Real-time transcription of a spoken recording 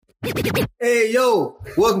Hey, yo,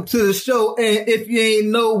 welcome to the show. And if you ain't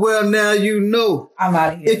know, well, now you know. I'm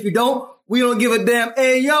out of here. If you don't, we don't give a damn.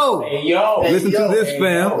 Hey, yo. Hey, yo. Listen to this, hey,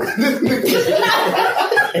 fam.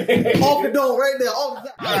 Off the dome right there. Off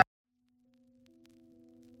the top.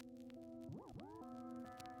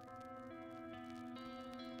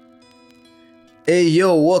 Hey,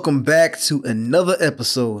 yo, welcome back to another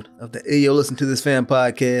episode of the Hey, yo, Listen to This Fam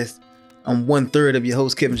podcast. I'm 1/3 of your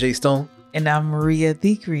host, Kevin J. Stone. And I'm Maria,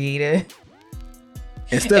 the creator.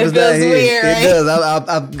 And Steph is not here. Weird, right? It does.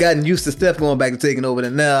 I've gotten used to Steph going back to taking over,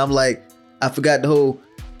 and now I'm like, I forgot the whole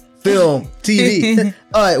film, TV.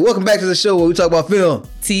 All right, welcome back to the show where we talk about film,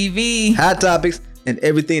 TV, hot topics, and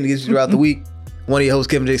everything that gets you throughout the week. One of your hosts,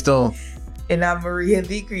 Kevin J. Stone. And I'm Maria,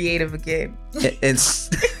 the creative again. And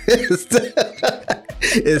Steph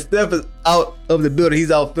is out of the building. He's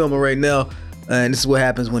out filming right now. And this is what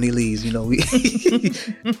happens when he leaves. You know, the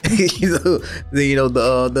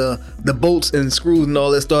bolts and screws and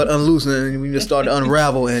all that start unloosening, and we just start to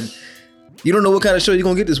unravel. And you don't know what kind of show you're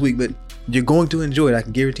gonna get this week, but you're going to enjoy it. I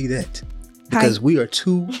can guarantee that, because we are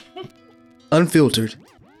two unfiltered,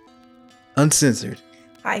 uncensored,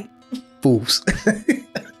 fools.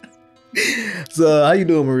 So, how you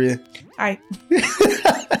doing, Maria? Hi.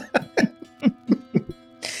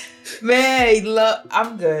 Man,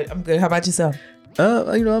 I'm good. How about yourself?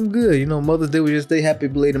 I'm good. Mother's Day was yesterday. Happy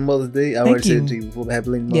belated Mother's Day. I already said it to you before. Happy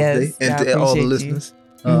belated Mother's Day. And to all the listeners,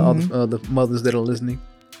 all the mothers that are listening,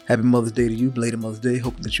 happy Mother's Day to you. Belated Mother's Day.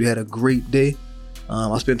 Hope that you had a great day.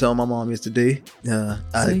 I spent time with my mom yesterday.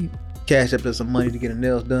 I cashed up some money to get her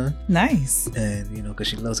nails done. Nice. And, because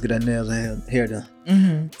she loves to get her nails and hair done.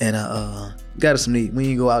 Mm-hmm. And I got her some to eat. We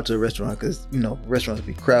didn't go out to a restaurant because, restaurants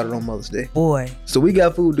be crowded on Mother's Day. Boy. So we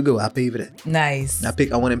got food to go. I paid for that. Nice. I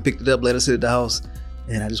went and picked it up, let her sit at the house,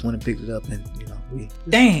 and I just went and picked it up, and, we...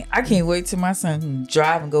 Dang, I can't wait till my son can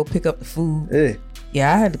drive and go pick up the food. Yeah.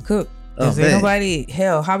 Yeah, I had to cook. Because ain't nobody...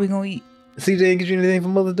 Hell, how we gonna eat? CJ didn't get you anything for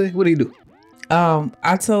Mother's Day? What did he do?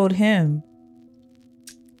 I told him...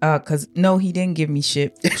 Cause no, he didn't give me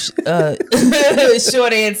shit.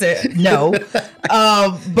 Short answer, no.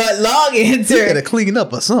 But long answer, you gotta clean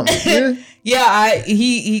up or something. Yeah,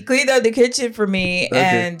 he cleaned up the kitchen for me, okay.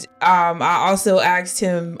 And I also asked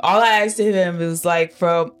him. All I asked of him was like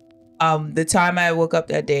from the time I woke up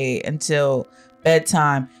that day until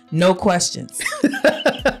bedtime, no questions.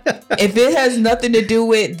 If it has nothing to do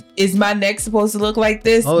with is my neck supposed to look like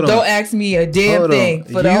this, don't ask me a damn thing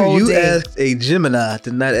for the whole day. You asked a Gemini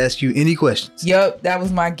to not ask you any questions. Yep, that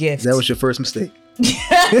was my gift. That was your first mistake.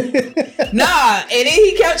 Nah, and then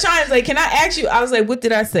he kept trying. He's like, "Can I ask you?" I was like, "What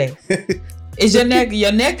did I say?" Is your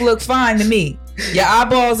neck look fine to me? Your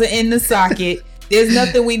eyeballs are in the socket. There's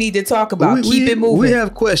nothing we need to talk about. Keep it moving. We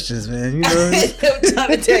have questions, man. I'm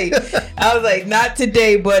trying to tell you. I was like, not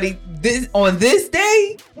today, buddy. On this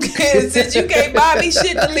day, since you can't buy me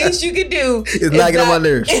shit, the least you can do is knocking on my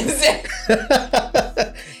nerves.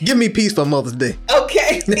 Give me peace for Mother's Day.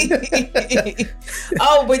 Okay.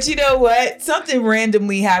 Oh, but you know what? Something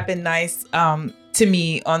randomly happened nice to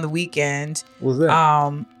me on the weekend. What was that?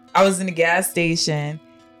 I was in a gas station,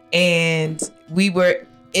 and we were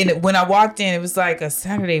when I walked in, it was like a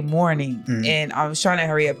Saturday morning, and I was trying to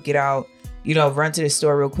hurry up, get out, run to the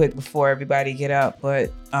store real quick before everybody get up.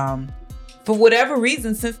 But for whatever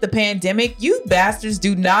reason, since the pandemic, you bastards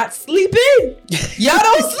do not sleep in. Y'all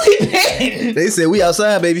don't sleep in. They said we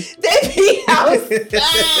outside, baby. They be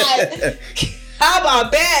outside. How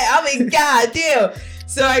about that? I mean, goddamn.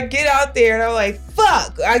 So I get out there and I'm like,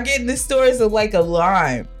 fuck. I get in the store, it's like a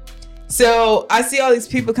line. So I see all these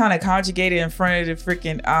people kind of conjugated in front of the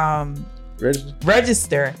freaking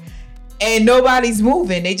register. And nobody's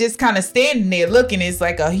moving. They just kind of standing there looking. It's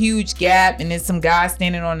like a huge gap, and there's some guys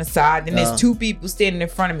standing on the side. And there's two people standing in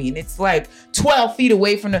front of me, and it's like 12 feet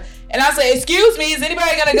away from the. And I say, "Excuse me, is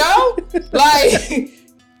anybody gonna go?" Like,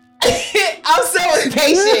 I'm so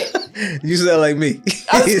impatient. You sound like me.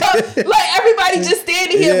 Like everybody just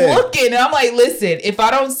standing here looking, and I'm like, "Listen, if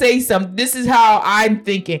I don't say something, this is how I'm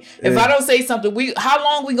thinking. If I don't say something, how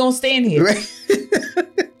long we gonna stand here?" Right.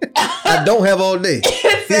 I don't have all day.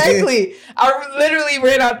 Exactly. I literally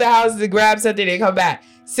ran out the house to grab something and come back.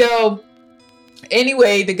 So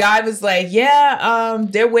anyway, the guy was like,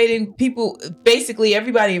 they're waiting. People, basically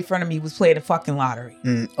everybody in front of me was playing the fucking lottery.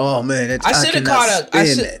 Oh man. I should have caught up. I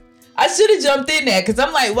should have jumped in there because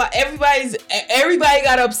I'm like, what? Everybody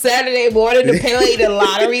got up Saturday morning to play the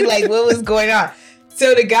lottery. Like, what was going on?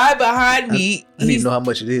 So the guy behind me, I need to know how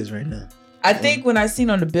much it is right now. I think when I seen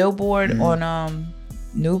on the billboard on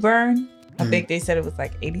New Bern, I think they said it was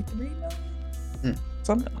like 83 million,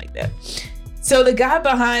 something like that. So the guy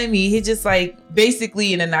behind me, he just like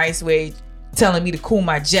basically in a nice way telling me to cool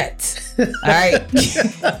my jets. All right.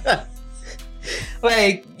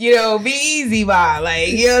 Like, you know, be easy, man. Like,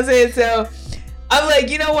 you know what I'm saying? So I'm like,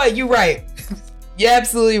 you know what? You're right. You're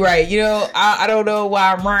absolutely right. You know, I don't know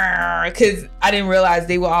why I'm, because I didn't realize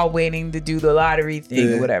they were all waiting to do the lottery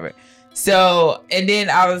thing or whatever. So, and then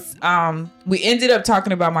we ended up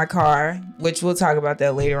talking about my car, which we'll talk about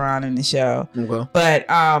that later on in the show. Okay. But,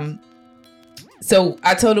 so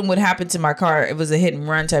I told him what happened to my car. It was a hit and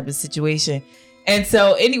run type of situation. And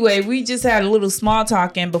so anyway, we just had a little small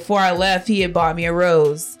talk, and before I left, he had bought me a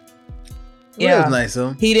rose. Yeah, that was nice of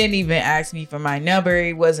him. He didn't even ask me for my number.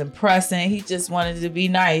 He wasn't pressing. He just wanted to be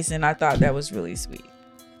nice, and I thought that was really sweet.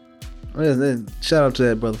 Well, shout out to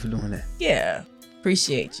that brother for doing that. Yeah,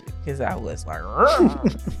 appreciate you, because I was like,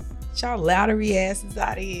 y'all lottery asses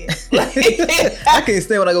out of here. I can't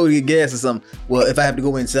stand when I go to get gas or something. Well, if I have to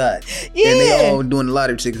go inside, and they all doing the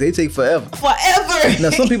lottery tickets, they take forever. Forever.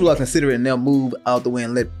 Now, some people are considerate and they'll move out the way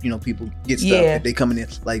and let people get stuff if they come in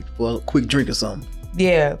like for a quick drink or something.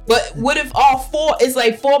 Yeah, but what if all four? It's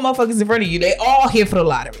like four motherfuckers in front of you. They all here for the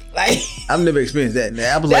lottery. Like, I've never experienced that.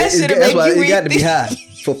 I was like, that's why it got to be high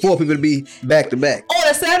for four people to be back to back on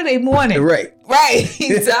a Saturday morning. Right.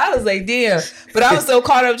 So I was like, damn. But I was so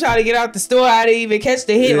caught up trying to get out the store, I didn't even catch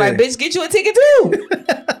the hit. Like, bitch, get you a ticket too.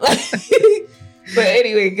 But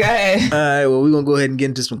anyway, go ahead. All right, well, we're going to go ahead and get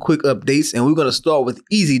into some quick updates, and we're going to start with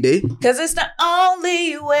Easy Day. Because it's the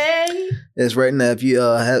only way. That's right. Now, if you're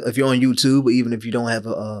on YouTube, or even if you don't have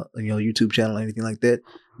a YouTube channel or anything like that,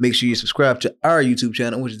 make sure you subscribe to our YouTube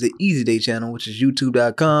channel, which is the Easy Day channel, which is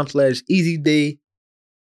youtube.com/EasyDay.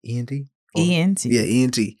 ENT? ENT. Yeah,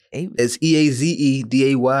 ENT. It's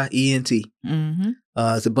EAZEDAYENT. Mm-hmm.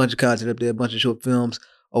 It's a bunch of content up there, a bunch of short films,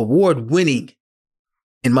 award-winning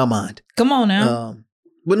in my mind. Come on now.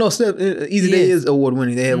 But no, Easy Day is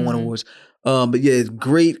award-winning. They have won awards. But yeah, it's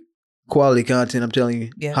great quality content. I'm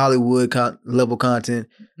telling you, Hollywood level content.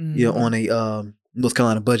 On a North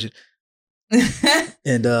Carolina budget.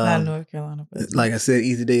 And not North Carolina budget. Like I said,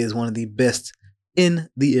 Easy Day is one of the best in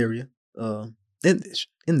the area.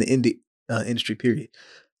 In the indie industry, period.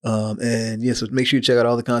 And yeah, so make sure you check out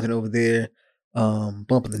all the content over there.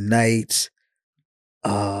 Bump of the Night.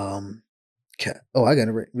 I got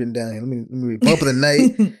it written down here. Let me read. Bump of the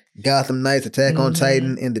Night, Gotham Knights, Attack on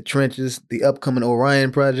Titan, In the Trenches, the upcoming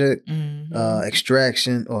Orion Project,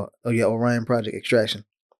 Extraction, Orion Project Extraction.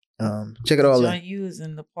 Check it all out. You is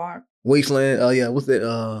in the park. Wasteland. What's that?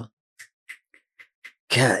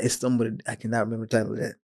 God, it's somebody I cannot remember the title of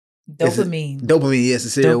that. Dopamine. Dopamine, yes, the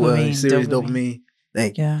series Dopamine.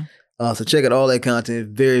 Thank you. Yeah. So check out all that content.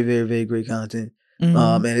 Very, very, very great content.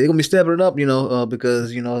 And they're gonna be stepping it up,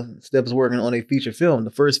 because Steph is working on a feature film,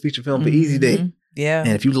 the first feature film for Easy Day. Yeah.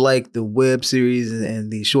 And if you like the web series and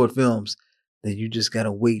the short films, then you just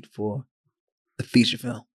gotta wait for the feature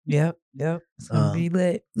film. Yep. It's gonna be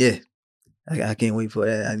lit. Yeah, I can't wait for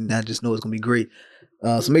that. I just know it's gonna be great.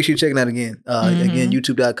 So make sure you check it out again. Again,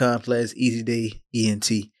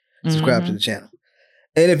 youtube.com/EasyDayENT. Subscribe to the channel.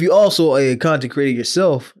 And if you're also a content creator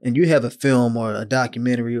yourself and you have a film or a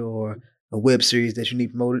documentary or a web series that you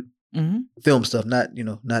need promoted, film stuff, not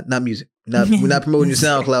music. We're not promoting your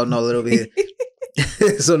SoundCloud and all that over here.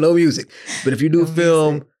 So no music. But if you do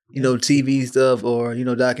film, TV stuff or,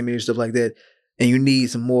 documentary stuff like that, and you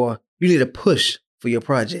need a push for your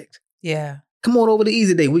project. Yeah. Come on over to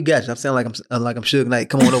Easy Day. We got you. I'm sounding like I'm Suge Knight.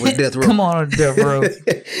 Come on over to Death Row. Come on to Death Row.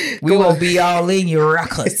 We gonna be all in your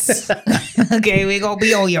records. Okay, we gonna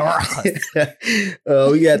be on your records.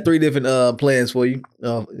 We got 3 different plans for you.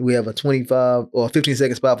 We have a 25 or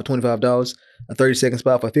 15-second spot for $25, a 30-second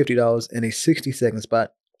spot for $50, and a 60-second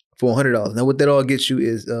spot for $100. Now, what that all gets you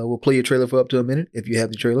is we'll play your trailer for up to a minute if you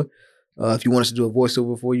have the trailer. If you want us to do a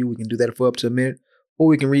voiceover for you, we can do that for up to a minute, or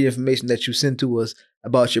we can read information that you send to us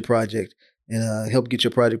about your project and help get your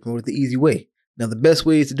project promoted the easy way. Now, the best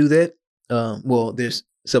way to do that, there's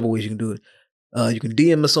several ways you can do it. You can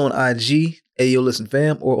DM us on IG, Ayo Listen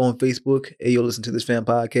Fam, or on Facebook, Ayo Listen to This Fam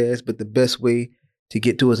Podcast. But the best way to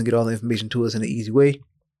get to us and get all the information to us in an easy way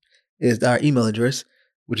is our email address,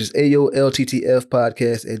 which is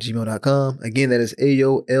AOLTTFpodcast@gmail.com. Again, that is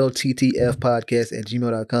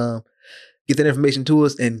AOLTTFpodcast@gmail.com. Get that information to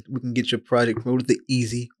us and we can get your project promoted the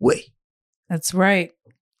easy way. That's right.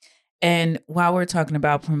 And while we're talking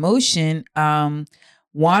about promotion,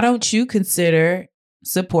 why don't you consider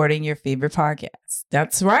supporting your favorite podcast?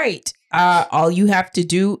 That's right. All you have to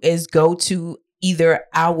do is go to either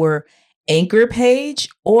our Anchor page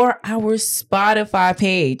or our Spotify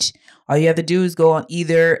page. All you have to do is go on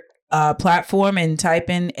either platform and type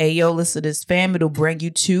in Ayo Listen to This Fam. It'll bring you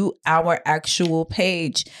to our actual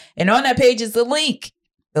page. And on that page is the link.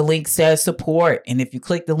 The link says support. And if you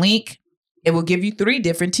click the link, it will give you 3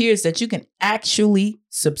 different tiers that you can actually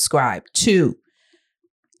subscribe to.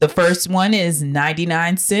 The first one is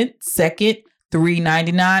 99 cents. Second,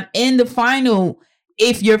 $3.99. And the final,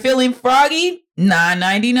 if you're feeling froggy,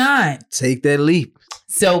 $9.99. Take that leap.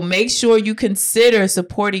 So make sure you consider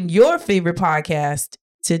supporting your favorite podcast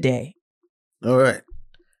today. All right.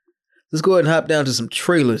 Let's go ahead and hop down to some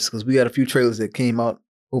trailers because we got a few trailers that came out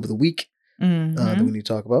over the week that we need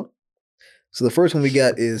to talk about. So the first one we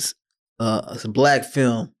got is some black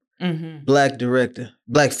film, black director,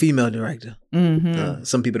 black female director.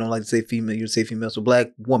 Some people don't like to say female. You say female, so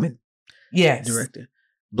black woman. Yes. Director.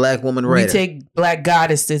 Black woman writer. We take black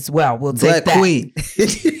goddess as well. We'll black take that. Queen.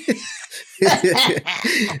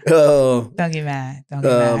 Don't get mad. Don't get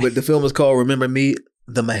mad. But the film is called Remember Me,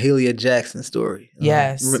 the Mahalia Jackson story.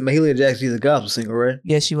 Yes. Mahalia Jackson, she's a gospel singer, right?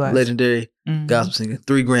 Yes, she was. Legendary gospel singer.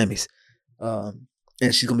 3 Grammys. And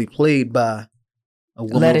she's going to be played by a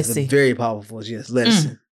woman with a very powerful voice. Yes,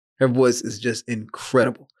 Ledisi. Her voice is just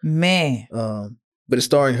incredible. Man. But it's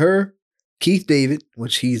starring her, Keith David,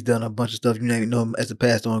 which he's done a bunch of stuff. You know him as the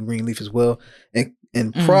pastor on Greenleaf as well.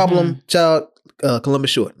 And Problem Child, Columbus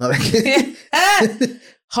Short.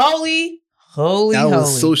 Holy. I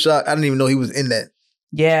was so shocked. I didn't even know he was in that.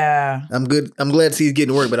 Yeah. I'm good. I'm glad to see he's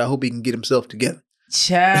getting work, but I hope he can get himself together.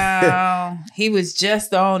 Child. He was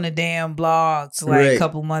just on the damn blogs a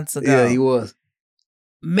couple months ago. Yeah, he was.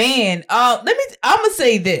 Man, I'm gonna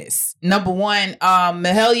say this. Number one,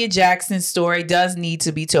 Mahalia Jackson's story does need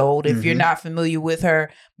to be told. If you're not familiar with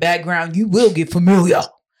her background, you will get familiar.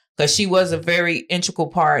 Because she was a very integral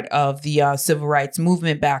part of the civil rights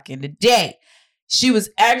movement back in the day. She was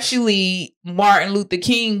actually Martin Luther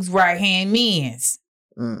King's right-hand man's.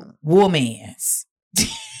 Woman's.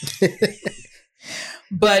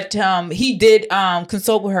 But he did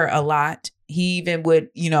consult with her a lot. He even would,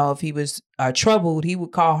 if he was troubled, he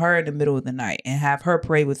would call her in the middle of the night and have her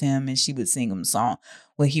pray with him, and she would sing him a song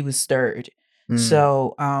when he was stirred.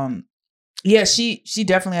 So, yeah, she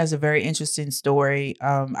definitely has a very interesting story.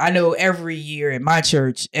 I know every year in my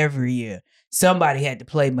church, somebody had to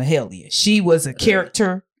play Mahalia. She was a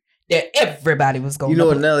character that everybody was going to play.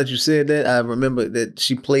 You know what, now that you said that, I remember that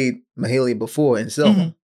she played Mahalia before in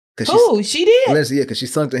Selma. She did? Yeah, because she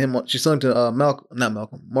sung to Martin on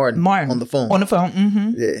the phone. On the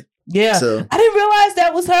phone, Yeah. Yeah. So, I didn't realize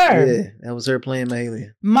that was her. Yeah, that was her playing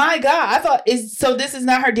Mahalia. My God. I thought, so this is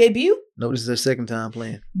not her debut? No, this is her second time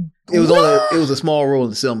playing. It was a small role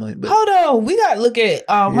in Selma. But hold on. We got to look at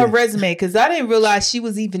her resume because I didn't realize she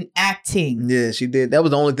was even acting. Yeah, she did. That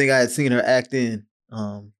was the only thing I had seen her act in.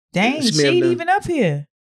 Dang, she ain't even up here.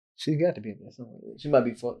 She got to be in there somewhere. She might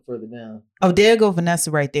be further down. Oh, there go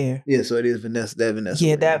Vanessa right there. Yeah, so it is Vanessa. That Vanessa.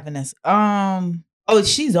 Yeah, that Vanessa. Oh,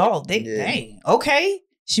 she's all there. Yeah. Dang. Okay.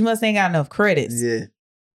 She must ain't got enough credits. Yeah.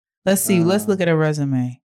 Let's see. Let's look at her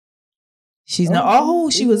resume. She's not.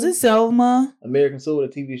 Oh, she was in Selma. American Soul, a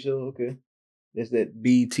TV show. Okay. That's that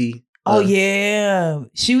BT. Oh yeah,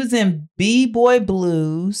 she was in B-Boy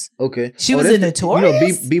Blues. Okay. She was in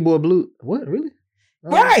Notorious. B-Boy Blues. What really?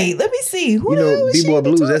 Right. Let me see. Who B-Boy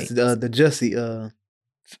Blues. That's the Jussie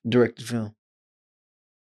directed film.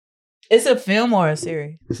 It's a film or a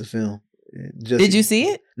series? It's a film. Jussie. Did you see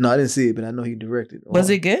it? No, I didn't see it, but I know he directed. Was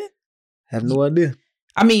it good? Have no idea.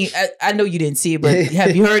 I mean, I know you didn't see it, but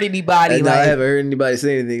have you heard anybody I haven't heard anybody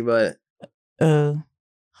say anything about it.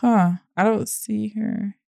 I don't see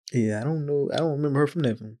her. Yeah, I don't know. I don't remember her from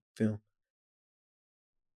that film.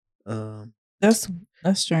 That's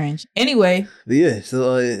strange. Anyway. Yeah,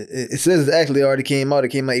 so it says it actually already came out. It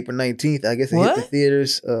came out April 19th. I guess it hit the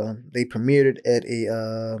theaters. They premiered it at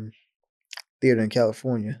a theater in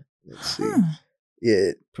California. Let's see. Yeah,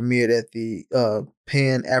 it premiered at the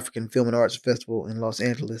Pan African Film and Arts Festival in Los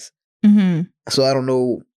Angeles. So I don't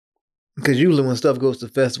know, because usually when stuff goes to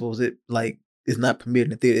festivals, it's not premiered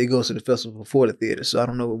in the theater. It goes to the festival before the theater. So I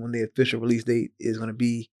don't know when the official release date is going to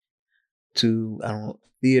be to, I don't know,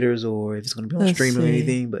 theaters or if it's going to be on streaming or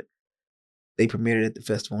anything, but they premiered it at the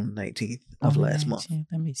festival on the 19th of last month.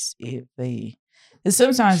 Let me see if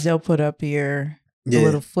sometimes they'll put up here a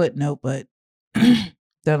little footnote, but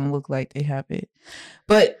doesn't look like they have it.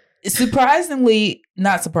 But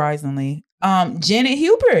not surprisingly, Janet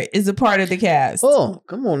Hubert is a part of the cast. Oh,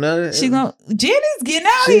 come on now. Janet's getting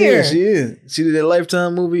out here. She is. She did that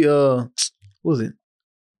Lifetime movie. What was it?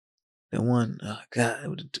 That one,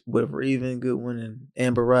 with Raven Goodwin and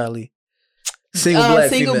Amber Riley.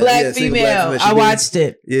 Single black female. I watched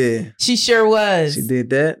it. Yeah, she sure was. She did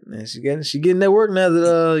that, and she getting that work now that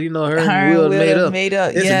her and Will made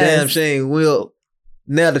up. It's a damn shame. Will,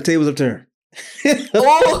 now the tables have turned.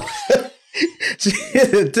 Oh,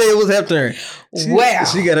 the tables have turned. Wow,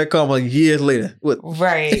 she got her karma years later. What?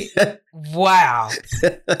 Right. Wow.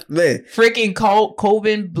 Man, freaking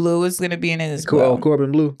Corbin Bleu is gonna be in it as well.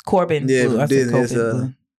 Corbin Bleu. Corbin Bleu. I said Corbin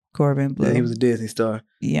Bleu. Corbin Bleu. Yeah, he was a Disney star.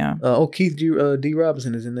 Yeah. Keith D.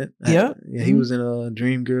 Robinson is in it. Yeah. Yeah, he was in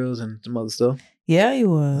Dreamgirls and some other stuff. Yeah, he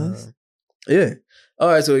was. Yeah. All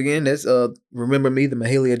right, so again, that's Remember Me, the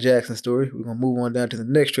Mahalia Jackson story. We're gonna move on down to the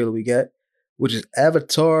next trailer we got, which is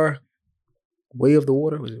Avatar: Way of the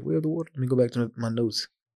Water. Was it Way of the Water? Let me go back to my notes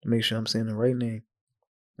to make sure I'm saying the right name.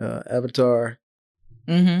 Avatar.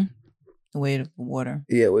 Way of the Water.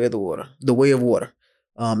 Yeah, Way of the Water. The Way of Water.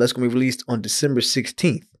 That's gonna be released on December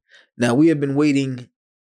 16th. Now we have been waiting.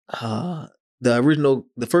 The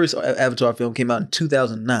first Avatar film came out in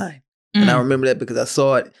 2009, and I remember that because I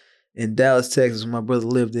saw it in Dallas, Texas, when my brother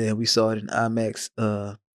lived there, and we saw it in IMAX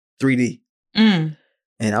 3D. And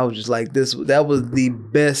I was just like, that was the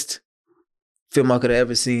best film I could have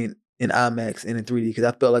ever seen in IMAX and in 3D, because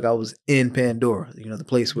I felt like I was in Pandora, the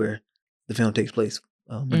place where the film takes place,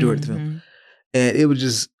 majority of the film, and it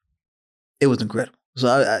was incredible. So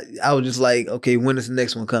I was just like, okay, when is the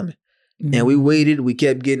next one coming? And we waited. We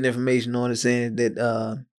kept getting information on it saying that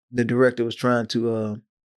the director was trying to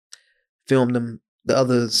film the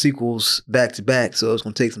other sequels back to back, so it's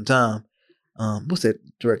gonna take some time. What's that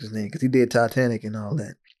director's name? Because he did Titanic and all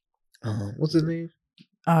that. What's his name?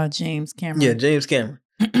 James Cameron. Yeah, James Cameron.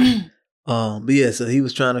 But yeah, so he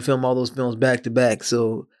was trying to film all those films back to back,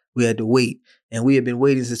 so we had to wait. And we had been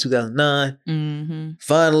waiting since 2009.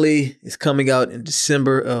 Finally, it's coming out in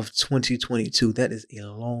December of 2022. That is a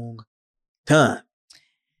long time.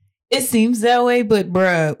 It seems that way, but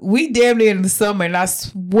bruh, we damn near in the summer, and I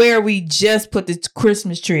swear we just put the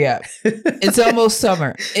Christmas tree up. It's almost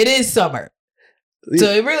summer. It is summer. So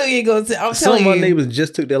it really ain't going to... I'm telling you. Some of my neighbors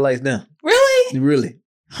just took their lights down. Really? Really.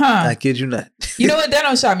 Huh. I kid you not. You know what? That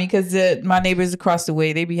don't shock me, because my neighbors across the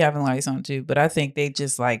way, they be having lights on too, but I think they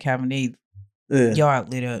just like having their yard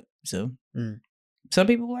lit up. So some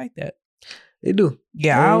people like that. They do.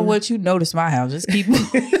 Yeah, I don't want you to notice my house. Just keep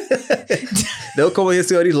moving. They'll come over here and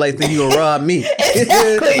see all these lights, think you gonna rob me.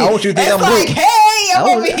 Exactly. I want you to think it's I'm like, broke. Hey,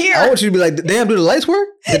 I'm over here. I want you to be like, damn, do the lights work?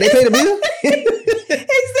 Did they pay the bill?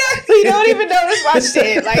 Exactly. Don't even notice my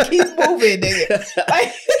shit. Like, he's moving, nigga.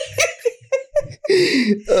 Like,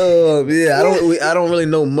 I don't really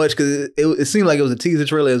know much, because it seemed like it was a teaser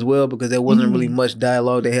trailer as well, because there wasn't really much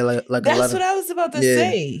dialogue. They had like that's a lot of, what I was about to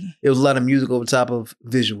say. It was a lot of music over top of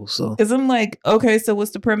visuals. So because I'm like, okay, so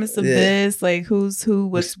what's the premise of this? Like, who's who?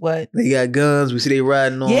 What's what? They got guns. We see they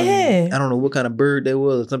riding on. Yeah, I don't know what kind of bird they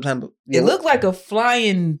was. Sometimes it looked like a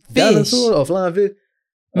flying fish. Dinosaur or flying fish?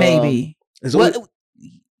 Maybe.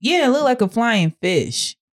 Yeah, it looked like a flying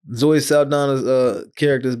fish. Zoe Saldana's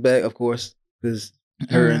character's back, of course, because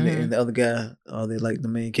her and the other guy, they like the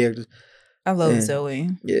main characters. I love Zoe.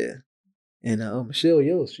 Yeah. And Michelle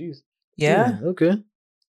Yeoh, she's okay.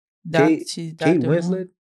 She's Kate Winslet.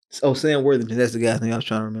 Oh, Sam Worthington, that's the guy's name I was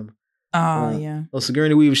trying to remember. Yeah. Oh,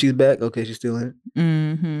 Sigourney Weaver, she's back. Okay, she's still in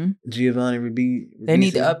it. Giovanni Ribisi. They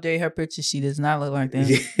need to update her picture. She does not look like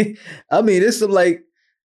that. I mean, it's some like,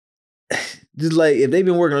 just like if they've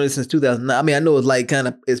been working on this since 2009. I mean, I know it's like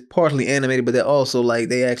it's partially animated, but they're also like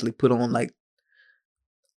they actually put on like,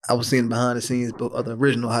 I was seeing behind the scenes of the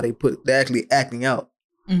original how they're actually acting out.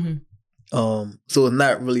 So it's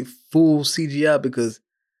not really full CGI because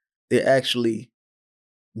they're actually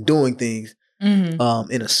doing things in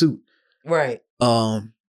a suit. Right. But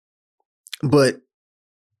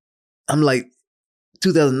I'm like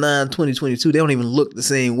 2009, 2022, they don't even look the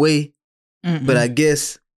same way. But I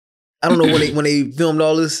guess I don't know when they filmed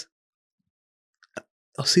all this.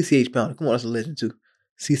 Oh, CCH Pounder. Come on, that's a legend too.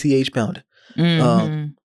 CCH Pounder.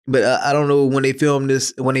 But I don't know when they filmed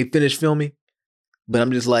this, when they finished filming. But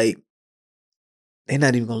I'm just like, they're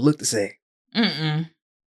not even gonna look the same.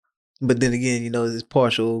 But then again, it's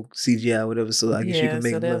partial CGI, or whatever. So I guess you can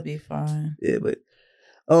make it. That'll be fine. Yeah, but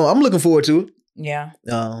I'm looking forward to it. Yeah.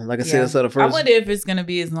 Like I said, I saw the first. I wonder if it's gonna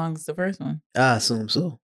be as long as the first one. I assume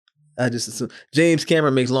so. I just assume. James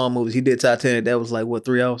Cameron makes long movies. He did Titanic. That was like what,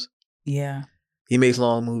 3 hours? Yeah. He makes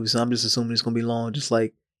long movies, so I'm just assuming it's gonna be long, just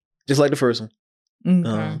like the first one.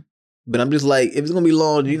 But I'm just like, if it's gonna be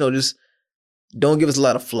long, just don't give us a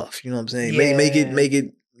lot of fluff. You know what I'm saying? Yeah.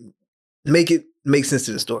 Make it make sense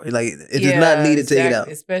to the story. Like it does not need to take it out.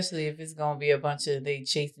 Especially if it's gonna be a bunch of they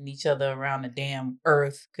chasing each other around the damn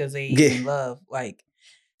earth because they in love. Like,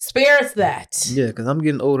 Spare us that. Yeah, because I'm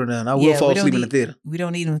getting older now, and I will fall asleep in the theater. We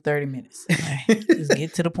don't need them 30 minutes. Okay? Just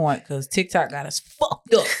get to the point, because TikTok got us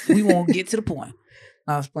fucked up. We won't get to the point.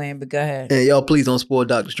 I was playing, but go ahead. And y'all, please don't spoil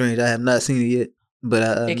Doctor Strange. I have not seen it yet,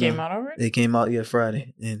 but it came out already. It came out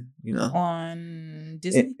Friday, and on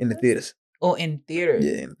Disney in the theaters. Oh, in theaters.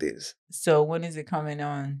 Yeah, in the theaters. So when is it coming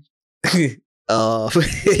on? You probably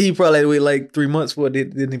had to wait like 3 months for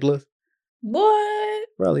Disney Plus. What?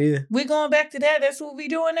 Probably, yeah. We going back to that? That's what we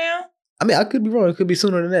doing now? I mean, I could be wrong. It could be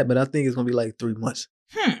sooner than that, but I think it's gonna be like 3 months.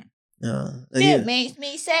 That makes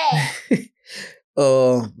me sad.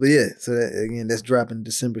 But yeah, so that's dropping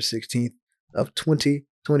December 16th of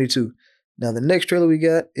 2022. Now the next trailer we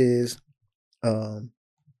got is Iron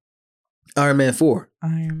Man 4.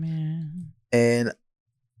 Iron Man. And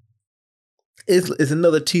it's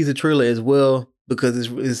another teaser trailer as well,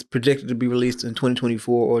 because it's projected to be released in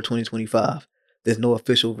 2024 or 2025. There's no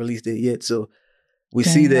official release date yet, so we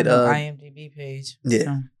see that IMDb page. Yeah,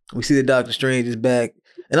 so. We see that Doctor Strange is back,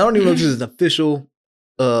 and I don't even know if this is an official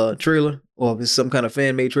trailer or if it's some kind of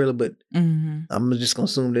fan made trailer, but I'm just gonna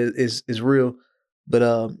assume that it's real.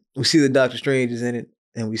 But we see that Doctor Strange is in it,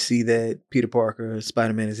 and we see that Peter Parker,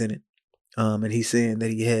 Spider-Man, is in it, and he's saying that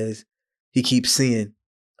he keeps seeing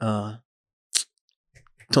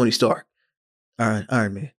Tony Stark,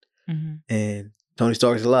 Iron Man, and Tony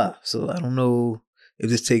Stark is alive. So I don't know if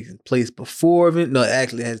this takes place before of it. No,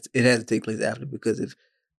 actually, it has to take place after, because if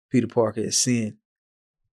Peter Parker is seeing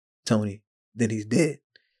Tony, then he's dead.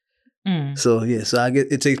 So yeah, so I guess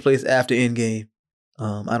it takes place after Endgame.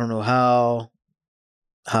 I don't know how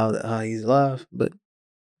he's alive, but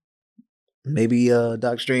maybe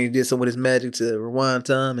Doctor Strange did some of his magic to rewind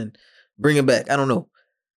time and bring him back. I don't know,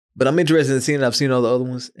 but I'm interested in seeing it. I've seen all the other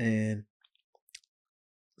ones, and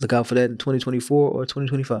look out for that in 2024 or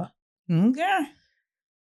 2025. Okay.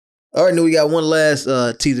 All right, now we got one last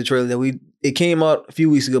teaser trailer that it came out a few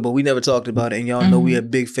weeks ago, but we never talked about it, and y'all know we are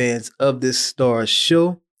big fans of this Starz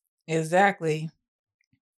show. Exactly.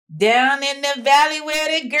 Down in the valley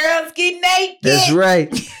where the girls get naked. That's right.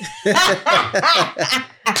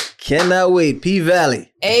 Cannot wait.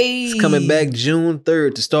 P-Valley. Hey. It's coming back June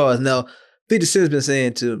 3rd to Starz. Now, 50 Cent's been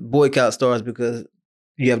saying to boycott Starz because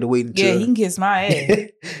you have to wait until... Yeah, he can kiss my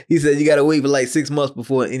ass. He said you got to wait for like 6 months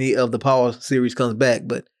before any of the Power series comes back,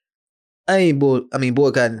 but I ain't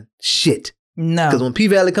boycotting shit. No. Because when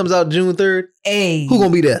P-Valley comes out June 3rd, hey, who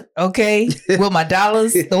gonna be there? Okay. With my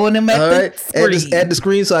dollars, throwing them at the screen. At the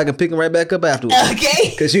screen so I can pick them right back up afterwards. Okay.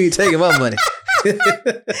 Because you ain't taking my money.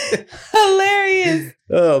 Hilarious.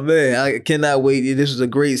 Oh, man. I cannot wait. This was a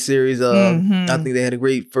great series. I think they had a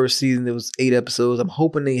great first season. There was 8 episodes. I'm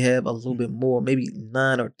hoping they have a little bit more, maybe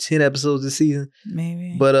 9 or 10 episodes this season.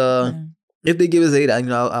 Maybe. But if they give us 8,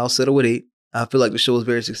 I'll settle with 8. I feel like the show is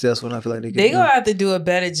very successful, and I feel like they're gonna have to do a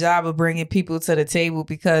better job of bringing people to the table,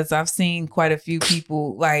 because I've seen quite a few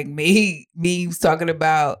people like me talking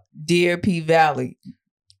about Dear P-Valley.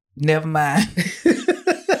 Never mind. Because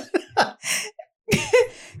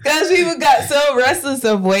people got so restless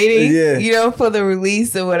of waiting, for the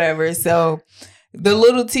release or whatever. So the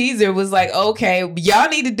little teaser was like, okay, y'all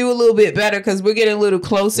need to do a little bit better, because we're getting a little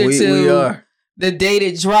closer to the date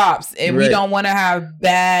it drops, and we don't want to have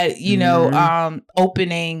bad,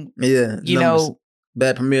 opening. Yeah,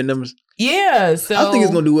 bad premiere numbers. Yeah, so I think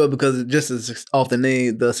it's gonna do well because it just is off the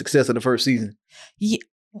name, the success of the first season. Yeah,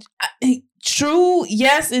 true.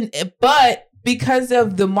 Yes, but because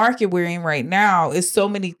of the market we're in right now, it's so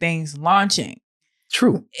many things launching.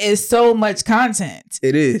 True. It's so much content.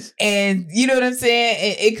 It is. And you know what I'm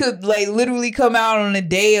saying? It could like literally come out on a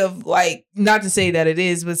day of like, not to say that it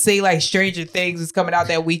is, but say like Stranger Things is coming out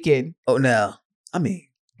that weekend. Oh, now, I mean.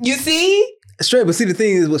 You see? Straight, but see, the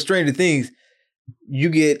thing is with Stranger Things,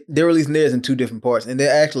 they're releasing theirs in 2 different parts, and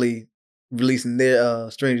they're actually releasing their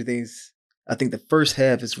Stranger Things. I think the first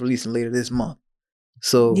half is releasing later this month.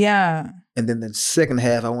 So yeah, and then the second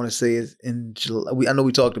half I want to say is in July. I know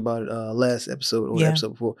we talked about it last episode or the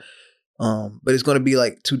episode before, but it's going to be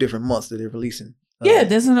like 2 different months that they're releasing. Yeah,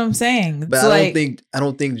 that's what I'm saying. But I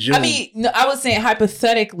don't think June. I mean, no, I was saying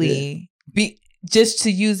hypothetically, just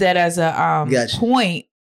to use that as a point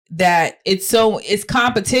that it's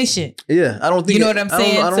competition. Yeah, I don't think you know what I'm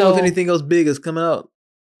saying. I don't know if anything else big is coming out.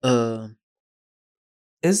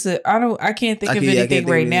 I can't think of anything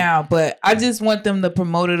right now, but I just want them to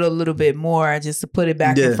promote it a little bit more, just to put it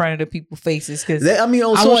back in front of the people's faces, because I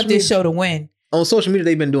want this show to win. On social media,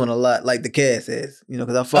 they've been doing a lot, like the cast has,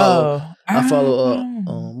 because I follow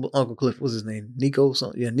Uncle Cliff. What's his name? Nico.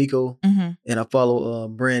 Nico. And I follow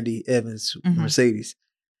Brandy Evans, Mercedes,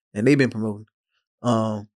 and they've been promoting.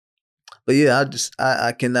 But yeah,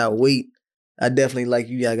 I cannot wait I definitely like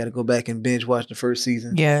you. Yeah, I got to go back and binge watch the first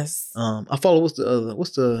season. Yes. I follow what's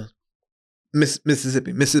the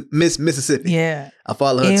Mississippi. Miss Mississippi. Yeah. I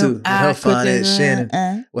follow her too. With her fine ass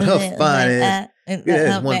Shannon. With her fine ass.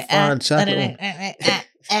 That's one fine chocolate.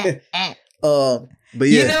 But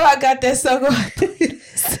yeah. You know I got that song on.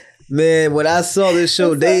 Man, when I saw this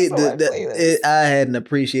show, I had an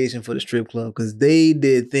appreciation for the strip club because they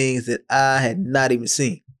did things that I had not even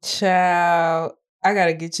seen. Child, I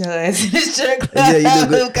gotta get your ass in the strip club. Yeah, you do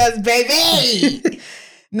good. Because baby.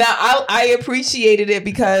 Now I appreciated it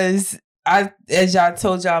because as y'all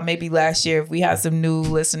told y'all maybe last year, if we had some new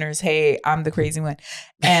listeners, hey, I'm the crazy one.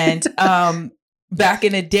 And back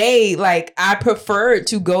in the day, like I preferred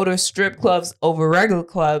to go to strip clubs over regular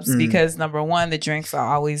clubs because number one, the drinks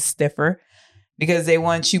are always stiffer because they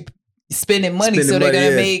want you spending money. So they're going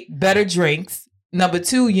to make better drinks. Number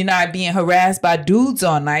two, you're not being harassed by dudes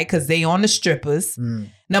all night because they on the strippers.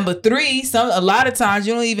 Number three, a lot of times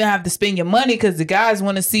you don't even have to spend your money because the guys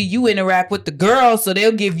want to see you interact with the girls, so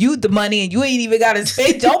they'll give you the money and you ain't even got to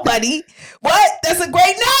spend your money. What? That's a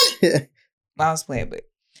great night. I was playing, but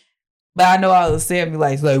I know all the Sam be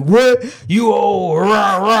like, what? You old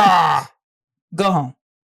rah rah. Go home.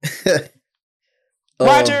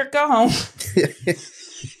 Roger, go home.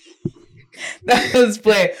 That was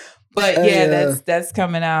playing. But yeah, that's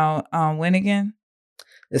coming out when again?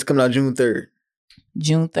 It's coming out June 3rd.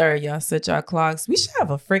 June 3rd, y'all set y'all clocks. We should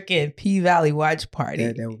have a freaking P-Valley watch party.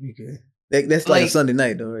 Yeah, that would be good. That's like a Sunday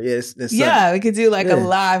night though, right? Yeah, yeah, we could do like a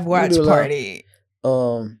live watch party.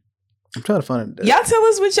 I'm trying to find it. Y'all tell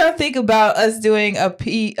us what y'all think about us doing a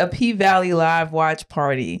P-Valley live watch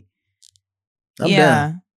party. I'm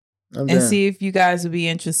down. And see if you guys would be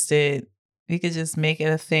interested. We could just make it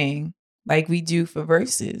a thing like we do for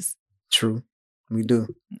Versus. True. We do.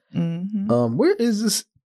 Mm-hmm. Where is this?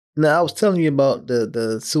 Now, I was telling you about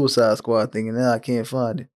the Suicide Squad thing, and now I can't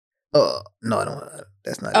find it. Oh, no, I don't.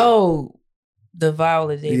 That's not it. The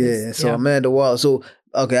Viola Davis. Yeah, so Amanda Waller. So,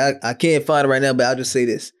 okay, I can't find it right now, but I'll just say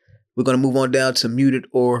this. We're going to move on down to Muted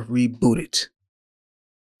or Rebooted.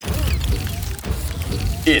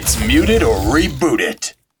 It's Muted or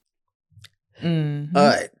Rebooted. Mm-hmm. All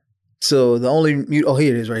right. So, the only... here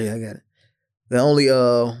it is right here. I got it. The only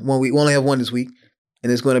one we only have one this week, and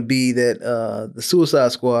it's going to be that the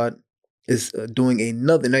Suicide Squad is doing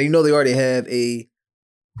another. Now you know they already have a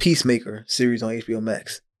Peacemaker series on HBO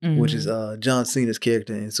Max, which is John Cena's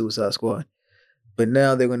character in Suicide Squad. But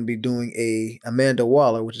now they're going to be doing a Amanda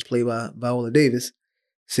Waller, which is played by Viola Davis,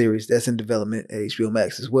 series that's in development at HBO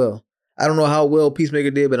Max as well. I don't know how well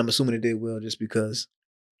Peacemaker did, but I'm assuming it did well just because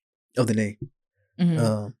of the name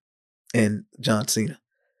and John Cena.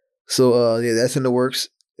 So, that's in the works.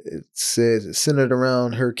 It says it's centered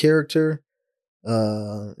around her character,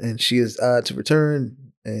 and she is odd to return,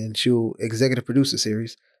 and she'll executive produce the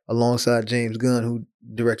series alongside James Gunn, who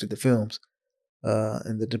directed the films.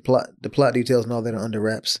 And the plot details and all that are under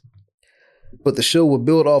wraps. But the show will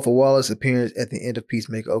build off of Wallace's appearance at the end of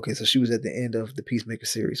Peacemaker. Okay, so she was at the end of the Peacemaker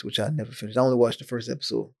series, which I never finished. I only watched the first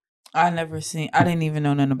episode. I didn't even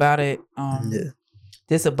know nothing about it.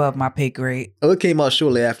 This above my pay grade. Oh, it came out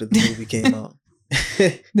shortly after the movie came out.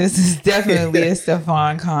 This is definitely a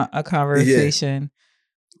Stefan conversation.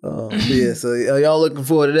 So y'all looking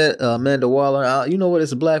forward to that? Amanda Waller, you know what?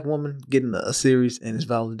 It's a black woman getting a series, and it's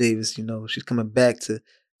Viola Davis. You know, she's coming back to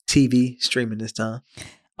TV streaming this time.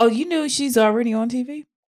 Oh, you knew she's already on TV?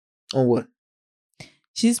 On what?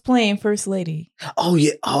 She's playing First Lady. Oh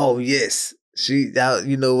yeah. Oh yes.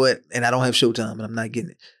 You know what? And I don't have Showtime, and I'm not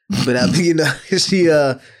getting it. But she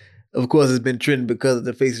of course has been trending because of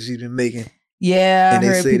the faces she's been making. Yeah, I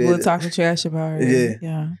heard people talking trash about her.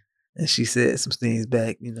 Yeah. And she said some things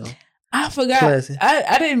back, you know. I forgot.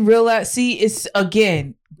 I didn't realize. See, it's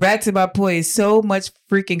again back to my point. So much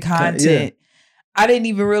freaking content. I didn't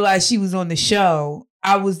even realize she was on the show.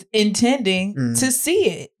 I was intending to see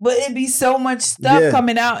it, but it'd be so much stuff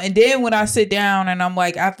coming out. And then when I sit down and I'm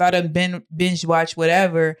like, I thought I'd binge watch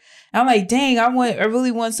whatever. I'm like, dang, I really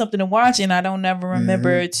want something to watch, and I don't ever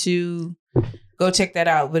remember to go check that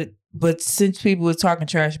out. But since people were talking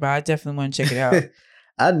trash about it, I definitely want to check it out.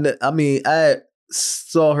 I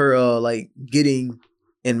saw her like getting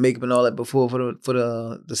in makeup and all that before for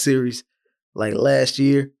the series like last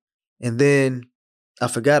year, and then I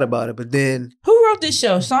forgot about it. But then who wrote this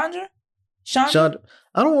show? Chandra?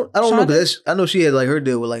 I don't know. Cause I know she had like her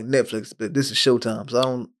deal with like Netflix, but this is Showtime, so I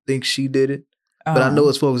don't think she did it. But I know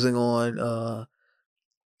it's focusing on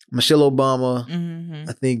Michelle Obama,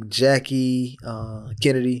 I think Jackie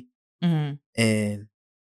Kennedy, and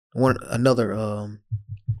another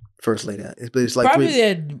first lady. It's like probably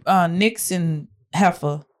that Nixon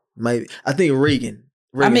Heifer. I think Reagan.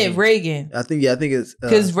 I meant Reagan. I think it's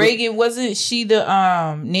because Reagan wasn't she the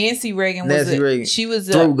Nancy Reagan was Nancy Reagan. She was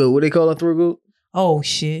throat goat. What they call her, throat goat? Oh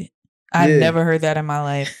shit! I've never heard that in my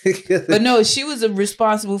life. But no, she was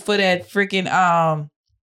responsible for that freaking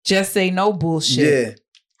Just Say No bullshit.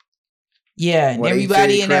 Yeah, and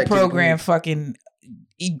everybody in that program fucking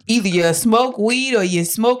either you smoke weed or you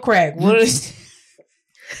smoke crack. What is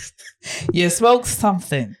you smoke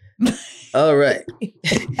something? All right.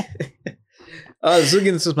 So we're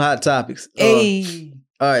getting some hot topics. Hey.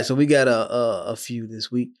 All right, so we got a few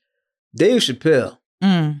this week. Dave Chappelle.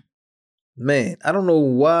 Man, I don't know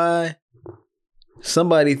why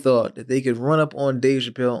somebody thought that they could run up on Dave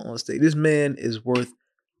Chappelle on stage. This man is worth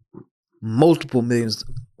multiple millions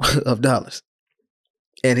of dollars.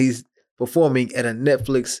 And he's performing at a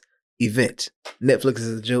Netflix event. Netflix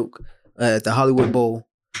is a joke at the Hollywood Bowl.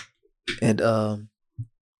 And a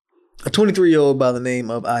 23-year-old by the name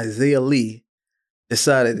of Isaiah Lee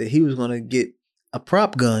decided that he was going to get a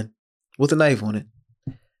prop gun with a knife on it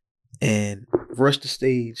and rush the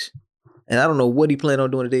stage. And I don't know what he planned on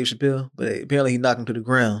doing to Dave Chappelle, but apparently he knocked him to the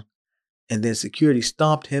ground. And then security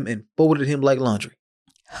stomped him and folded him like laundry.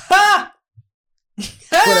 Ha!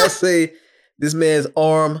 When I say this man's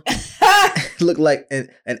arm looked like an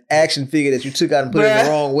action figure that you took out and put it in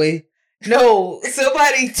the wrong way. No,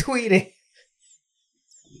 somebody tweeted.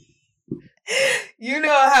 You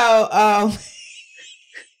know how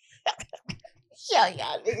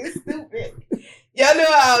y'all niggas stupid. Y'all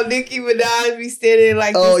know how Nicki Minaj be standing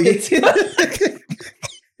like this?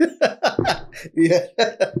 Yeah.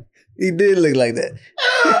 He did look like that.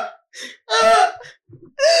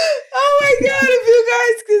 Oh my God, if you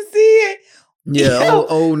guys could see it. Yeah,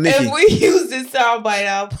 old Nicki. If we use this soundbite,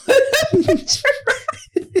 I'll put a picture.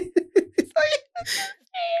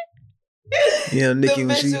 Yeah, Nicki,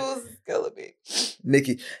 the visuals is killing me.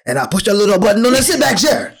 Nicki, and I push a little button on the sit back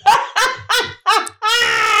chair.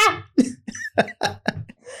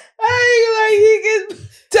 He can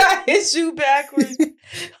tie his shoe backwards.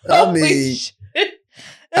 I mean, I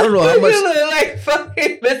don't know how much. You look like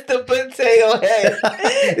fucking Mr. Potato Head.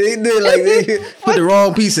 He did like they put the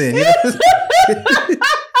wrong piece in. You know?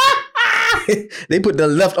 They put the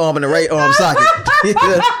left arm in the right arm socket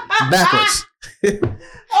backwards.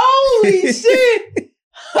 Holy shit!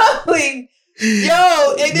 Holy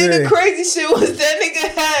yo! And then the crazy shit was that nigga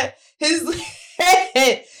had his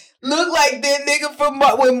head looked like that nigga from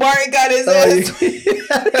when Martin got his ass.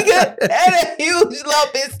 Nigga had a huge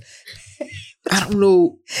lump. I don't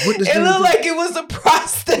know what this. It looked like it was a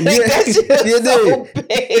prostate. That shit was so big.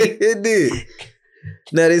 It did.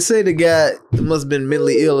 Now they say the guy must have been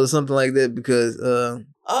mentally ill or something like that because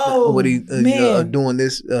what he doing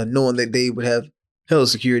this, knowing that Dave would have hell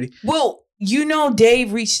security. Well, you know,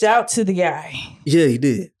 Dave reached out to the guy. Yeah, he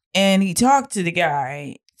did, and he talked to the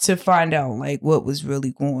guy to find out like what was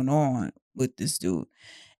really going on with this dude.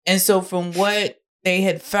 And so from what they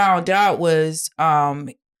had found out was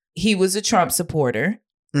he was a Trump supporter.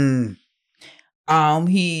 His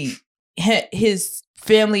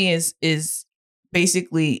family is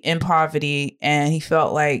basically in poverty, and he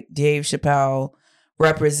felt like Dave Chappelle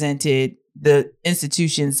represented the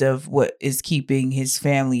institutions of what is keeping his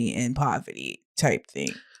family in poverty type thing.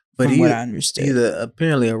 But from what I understood, he's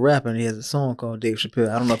apparently a rapper, and he has a song called Dave Chappelle.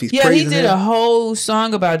 I don't know if he's praising him. Yeah, he did a whole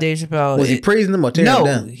song about Dave Chappelle. Was he praising him or tearing him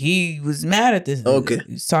down? No, he was mad at this. Okay.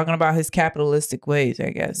 He was talking about his capitalistic ways, I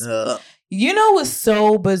guess. You know what's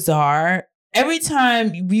so bizarre? Every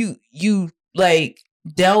time you like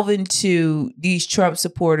delve into these Trump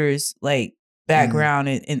supporters like background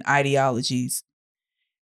and ideologies,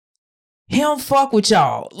 he don't fuck with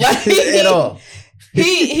y'all like at all.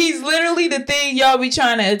 He's literally the thing y'all be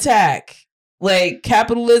trying to attack. Like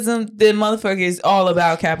capitalism, the motherfucker is all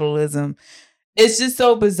about capitalism. It's just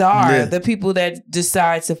so bizarre, the people that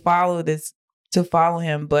decide to follow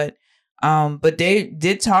him. But they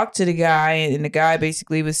did talk to the guy, and the guy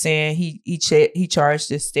basically was saying he charged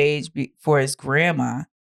the stage for his grandma.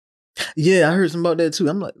 Yeah, I heard something about that too.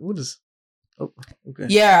 I'm like, what is? Oh, okay.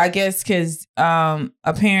 Yeah, I guess because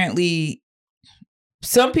apparently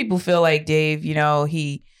some people feel like Dave,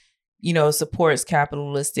 he, supports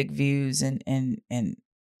capitalistic views and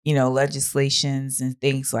legislations and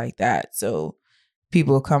things like that. So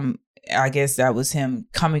people I guess that was him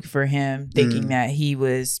coming for him, thinking that he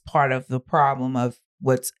was part of the problem of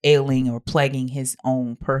what's ailing or plaguing his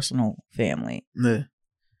own personal family. Yeah.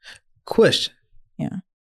 Question. Yeah.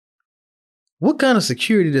 What kind of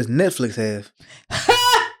security does Netflix have?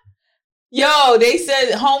 Yo, they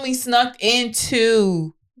said homie snuck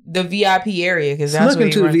into the VIP area because that's snuck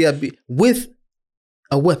into the VIP with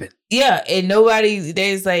a weapon. Yeah, and nobody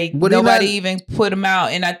even put him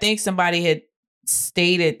out. And I think somebody had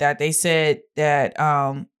stated that they said that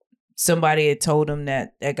somebody had told him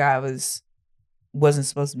that guy wasn't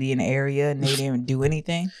supposed to be in the area and they didn't do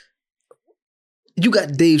anything. You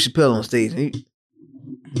got Dave Chappelle on stage.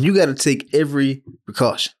 You got to take every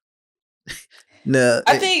precaution.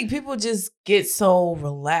 I think people just get so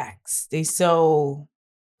relaxed. They so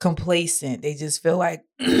complacent. They just feel like,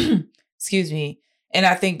 excuse me. And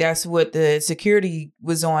I think that's what the security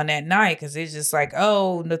was on that night, because it's just like,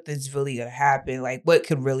 oh, nothing's really gonna happen. Like, what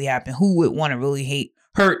could really happen? Who would want to really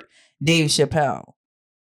hurt Dave Chappelle?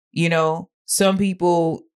 You know, some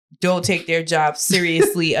people don't take their job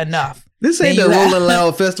seriously enough. This ain't the Rolling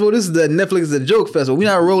Loud Festival. This is the Netflix The Joke Festival. We're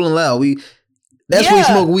not rolling loud. That's when you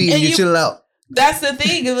smoke weed and you're chilling out. That's the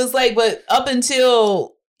thing. It was like, but up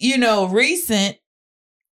until, recent,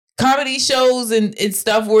 comedy shows and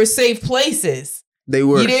stuff were safe places. They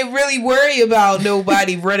were. You didn't really worry about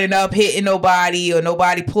nobody running up, hitting nobody, or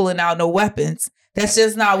nobody pulling out no weapons. That's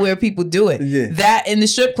just not where people do it. Yeah. That and the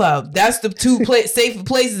strip club. That's the two safer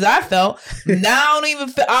places I felt. Now I don't even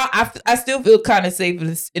feel, I still feel kind of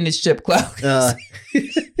safe in the strip club.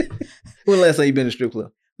 When last time you been in a strip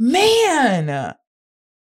club? Man.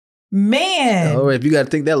 All right, if you got to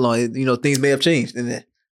think that long, things may have changed in that.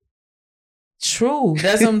 True.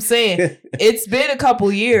 That's what I'm saying. It's been a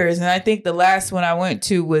couple years, and I think the last one I went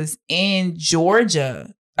to was in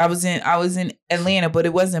Georgia. I was in Atlanta, but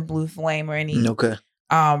it wasn't Blue Flame or any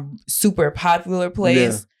super popular place.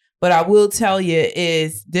 Yeah. But I will tell you,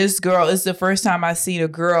 is this girl is the first time I've seen a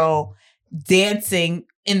girl dancing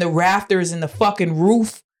in the rafters in the fucking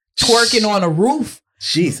roof, twerking on a roof.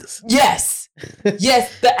 Jesus. Yes.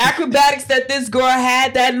 Yes. The acrobatics that this girl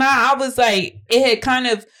had that night, I was like, it had kind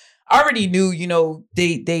of, I already knew,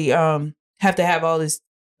 they have to have all this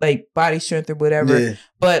like body strength or whatever. Yeah.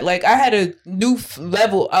 But like I had a new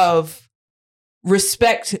level of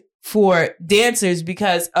respect for dancers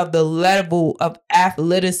because of the level of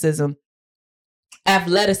athleticism, that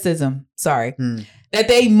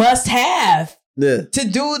they must have to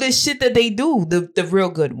do the shit that they do. The real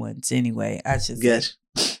good ones anyway, I should say. Yes.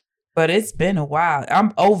 But it's been a while.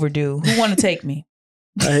 I'm overdue. Who want to take me?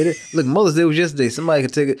 I hate it. Look, Mother's Day was yesterday. Somebody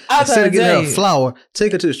could take it. Instead of getting her a flower,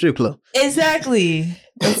 take her to the strip club. Exactly.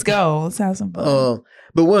 Let's go. Let's have some fun.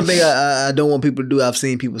 But one thing I don't want people to do, I've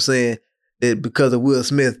seen people saying that because of Will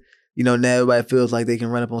Smith, now everybody feels like they can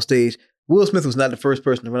run up on stage. Will Smith was not the first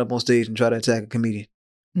person to run up on stage and try to attack a comedian.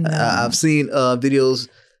 No. I've seen videos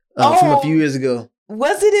from a few years ago.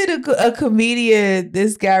 Wasn't it a comedian,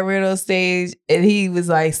 this guy ran on stage and he was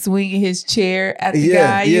like swinging his chair at the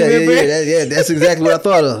guy? Yeah. That's exactly what I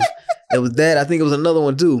thought of. It was that. I think it was another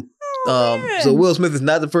one too. So Will Smith is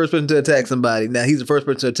not the first person to attack somebody. Now he's the first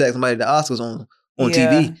person to attack somebody at the Oscars on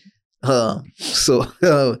TV.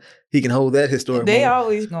 So he can hold that historic They moment.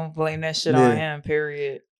 always gonna blame that shit on him,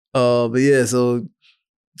 period. But yeah, so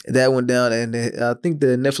that went down, and I think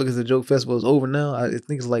the Netflix is a Joke Festival is over now. I think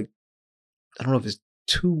it's like, I don't know if it's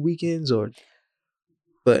 2 weekends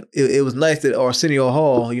but it was nice that Arsenio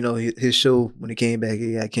Hall, his show, when he came back,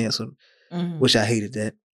 he got canceled, which I hated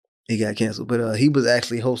that. He got canceled. But he was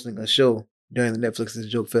actually hosting a show during the Netflix is a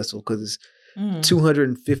Joke Festival because it's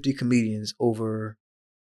 250 comedians over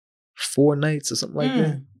 4 nights or something like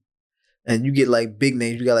that. And you get like big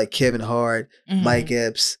names. You got like Kevin Hart, Mike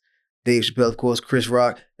Epps, Dave Chappelle, of course, Chris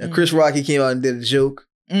Rock. And Chris Rock, he came out and did a joke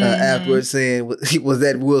afterwards saying, was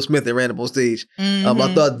that Will Smith that ran up on stage? I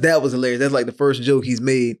thought that was hilarious. That's like the first joke he's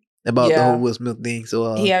made about the whole Will Smith thing.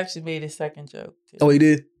 So he actually made a second joke too. Oh, he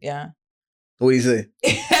did? Yeah. What did he say?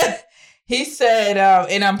 He said,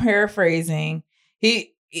 and I'm paraphrasing, him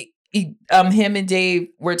and Dave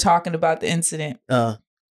were talking about the incident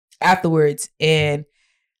afterwards, and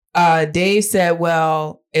Dave said,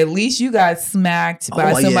 well, at least you got smacked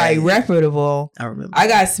by somebody reputable. I remember. I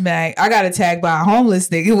got smacked. I got attacked by a homeless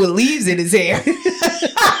nigga with leaves in his hair.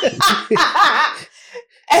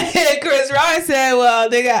 And then Chris Rock said, well,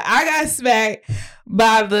 nigga, I got smacked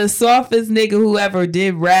by the softest nigga who ever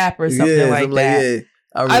did rap or something like that.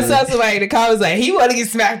 I saw somebody in the comments like, he want to get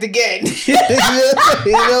smacked again. You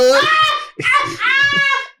know what?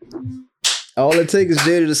 All it takes is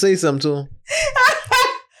Jada to say something to him.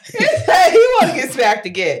 He want to get smacked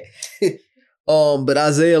again. But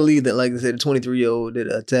Isaiah Lee, that, like I said, the 23-year-old that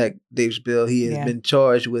attacked Dave Chappelle, he has been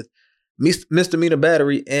charged with misdemeanor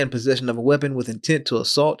battery and possession of a weapon with intent to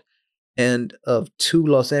assault, and of 2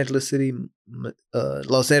 Los Angeles City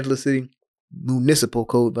municipal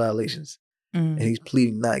code violations. And he's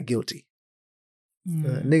pleading not guilty.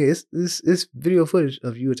 Nigga, it's video footage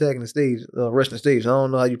of you attacking the stage, rushing the stage. I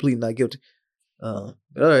don't know how you plead not guilty. All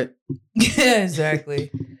right. Yeah,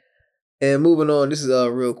 exactly. And moving on, this is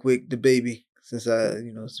real quick, the baby. Since so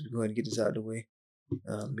we go ahead and get this out of the way.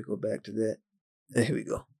 Let me go back to that. And here we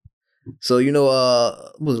go. So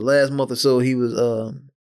was it last month or so he was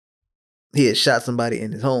he had shot somebody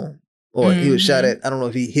in his home, or he was shot at. I don't know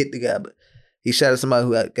if he hit the guy, but he shot at somebody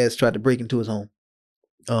who I guess tried to break into his home.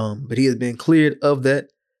 But he has been cleared of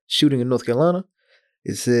that shooting in North Carolina.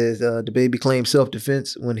 It says the baby claimed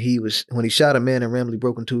self-defense when he shot a man and randomly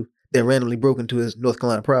broke into his North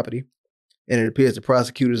Carolina property, and it appears the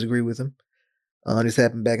prosecutors agree with him. This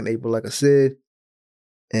happened back in April, like I said,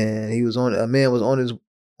 and a man was on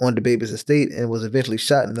the baby's estate and was eventually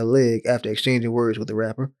shot in the leg after exchanging words with the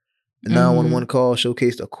rapper. The 911 call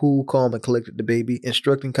showcased a cool, calm, and collected the baby,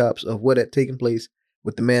 instructing cops of what had taken place,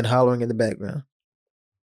 with the man hollering in the background.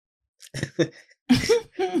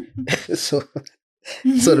 So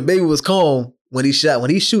the baby was calm when he shot. When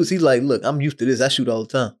he shoots, he's like, "Look, I'm used to this. I shoot all the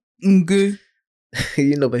time." Good.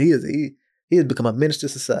 But he has become a menace to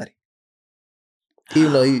society.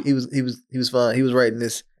 Even though he was fine, he was right in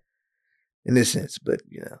this sense. But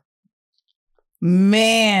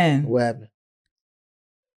man, what happened?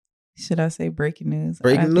 Should I say breaking news?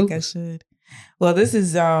 Breaking news? I think I should. Well, this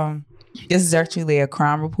is actually a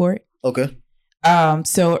crime report. Okay.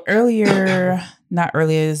 So not earlier,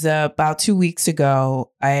 is about 2 weeks ago,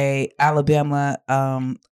 a Alabama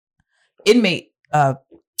inmate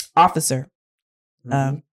officer.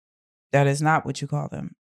 That is not what you call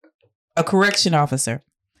them. A correction officer.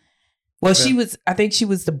 Well, okay. I think she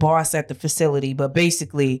was the boss at the facility, but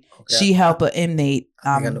basically she helped an inmate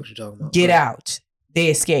I know what you're talking about. Get out. They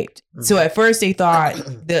escaped. So at first they thought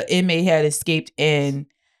the inmate had escaped and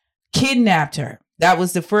kidnapped her. That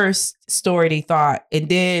was the first story they thought. And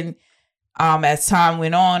then as time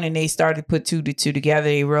went on and they started to put two to two together,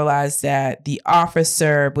 they realized that the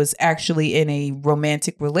officer was actually in a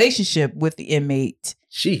romantic relationship with the inmate.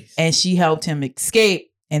 Jeez. And she helped him escape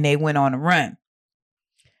and they went on a run.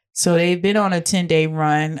 So they've been on a 10-day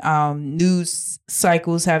run. News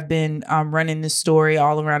cycles have been running the story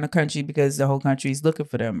all around the country because the whole country is looking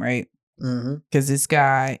for them, right? Because this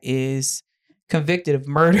guy is convicted of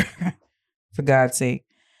murder, for God's sake.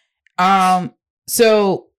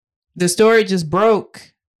 So the story just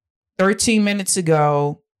broke 13 minutes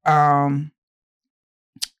ago.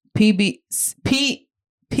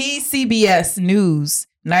 PCBS News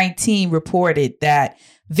 19 reported that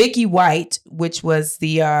Vicky White, which was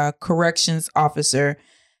the corrections officer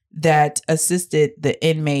that assisted the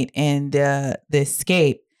inmate in the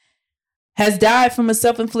escape, has died from a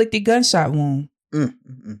self-inflicted gunshot wound.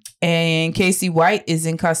 And Casey White is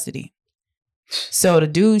in custody. So the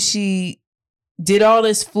dude she did all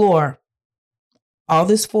this for,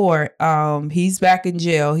 he's back in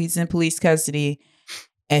jail. He's in police custody.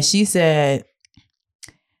 And she said,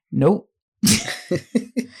 nope.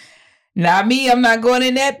 Not me. I'm not going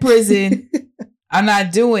in that prison. I'm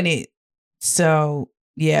not doing it. So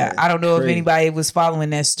yeah, I don't know if anybody was following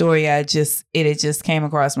that story. It just came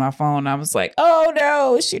across my phone. I was like, oh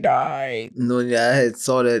no, she died. No, yeah, I had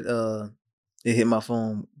saw that. It hit my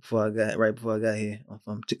phone right before I got here.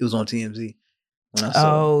 It was on TMZ when I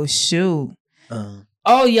saw. Oh shoot.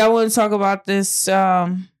 Y'all want to talk about this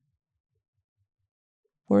abortion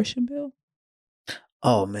bill?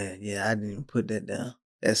 Oh man, yeah, I didn't even put that down.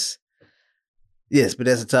 But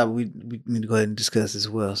that's a topic we need to go ahead and discuss as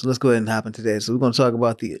well. So let's go ahead and hop into that. So we're going to talk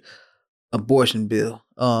about the abortion bill.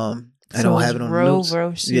 I don't have it on the notes. Roe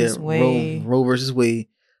versus Wade. Roe versus Wade.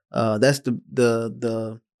 That's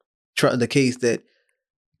the case that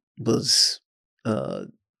was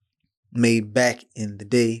made back in the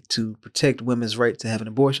day to protect women's right to have an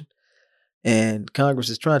abortion, and Congress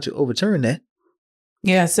is trying to overturn that.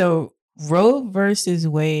 Yeah. So Roe versus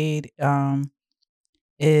Wade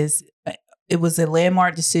it was a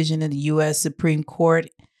landmark decision in the U.S. Supreme Court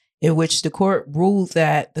in which the court ruled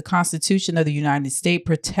that the Constitution of the United States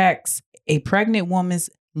protects a pregnant woman's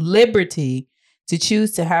liberty to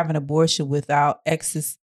choose to have an abortion without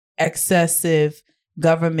excessive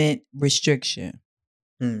government restriction.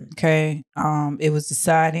 Okay. It was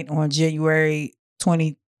decided on January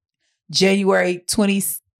 22nd,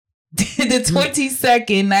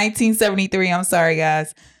 1973. I'm sorry,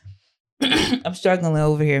 guys. I'm struggling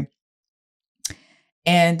over here.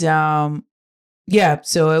 And so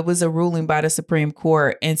it was a ruling by the Supreme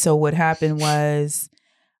Court. And so what happened was,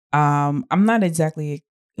 I'm not exactly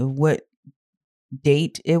what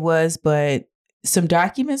date it was, but some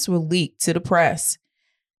documents were leaked to the press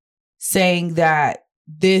saying that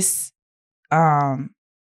this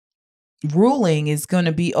ruling is going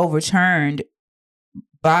to be overturned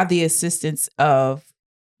by the assistance of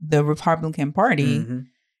the Republican Party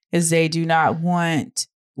is they do not want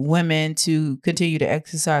women to continue to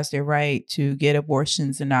exercise their right to get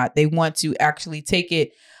abortions or not. They want to actually take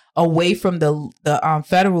it away from the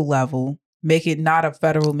federal level, make it not a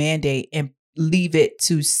federal mandate, and leave it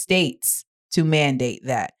to states to mandate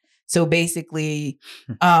that. So basically,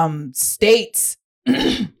 states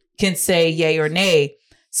can say yay or nay.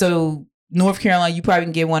 So North Carolina, you probably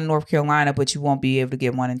can get one in North Carolina, but you won't be able to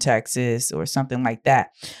get one in Texas or something like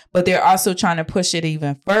that. But they're also trying to push it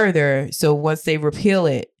even further. So once they repeal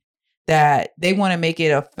it, that they want to make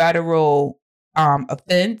it a federal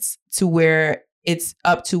offense to where it's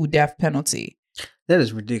up to death penalty. That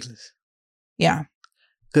is ridiculous. Yeah.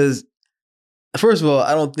 Because first of all,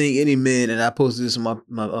 I don't think any men, and I posted this on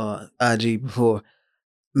my IG before,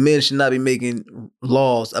 men should not be making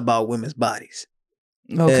laws about women's bodies.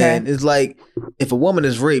 Okay. And it's like, if a woman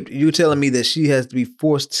is raped, you're telling me that she has to be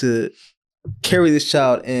forced to carry this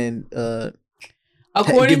child and give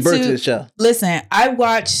birth to this child. Listen, I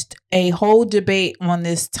watched a whole debate on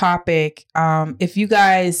this topic. If you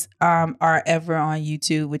guys are ever on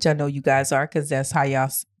YouTube, which I know you guys are, because that's how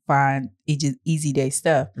y'all find Easy Day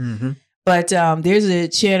stuff. Mm-hmm. But there's a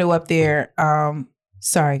channel up there.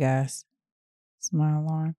 Sorry, guys. It's my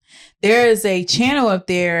alarm. There is a channel up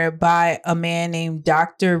there by a man named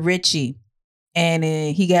Dr. Richie. And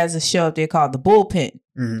he has a show up there called The Bullpen.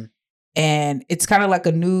 Mm-hmm. And it's kind of like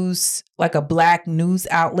a black news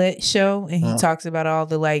outlet show. And he talks about all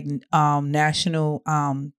the national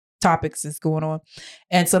topics that's going on.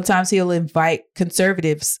 And sometimes he'll invite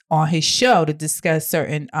conservatives on his show to discuss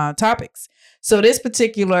certain topics. So this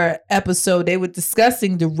particular episode, they were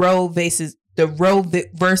discussing the Roe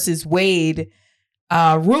versus Wade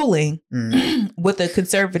ruling with a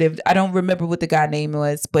conservative. I don't remember what the guy name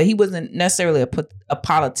was, but he wasn't necessarily a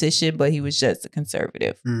politician, but he was just a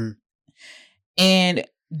conservative. Mm-hmm. And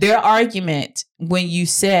their argument, when you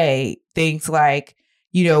say things like,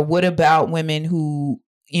 what about women who,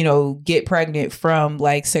 get pregnant from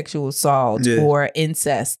like sexual assault or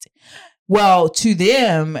incest? Well, to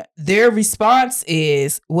them, their response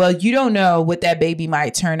is, well, you don't know what that baby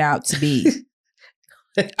might turn out to be.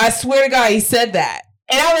 I swear to God, he said that.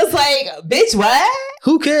 And I was like, bitch, what?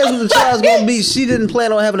 Who cares what the child's going to be? She didn't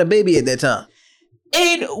plan on having a baby at that time.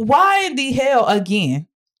 And why in the hell, again,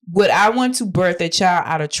 would I want to birth a child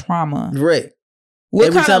out of trauma? Right. What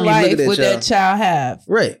Every kind of life would that child have?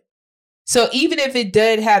 Right. So even if it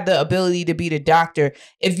did have the ability to be the doctor,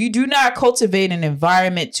 if you do not cultivate an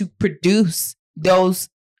environment to produce those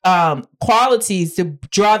qualities to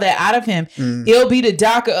draw that out of him, he'll be the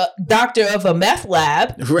doctor of a meth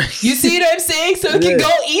lab. Right. You see what I'm saying? So it can go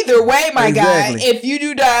either way, my guy, if you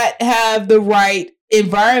do not have the right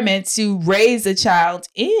environment to raise a child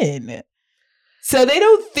in. So they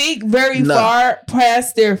don't think very far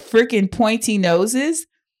past their freaking pointy noses.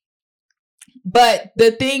 But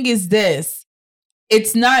the thing is this,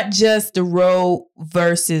 it's not just the Roe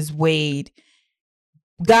versus Wade.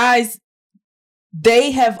 Guys,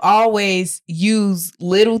 they have always used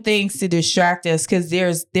little things to distract us because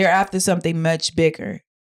they're after something much bigger.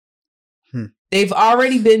 They've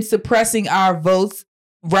already been suppressing our votes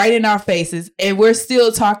right in our faces, and we're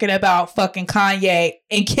still talking about fucking Kanye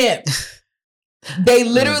and Kim. They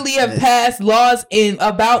literally have passed laws in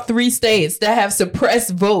about 3 states that have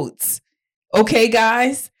suppressed votes. Okay,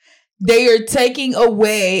 guys? They are taking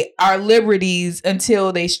away our liberties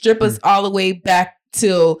until they strip us all the way back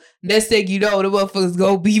till next thing you know, the motherfuckers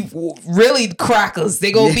gonna be really crackers.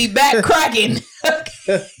 They gonna be back cracking.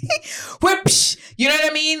 You know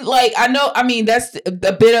what I mean? Like, I mean, that's a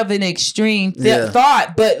bit of an extreme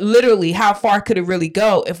thought, but literally, how far could it really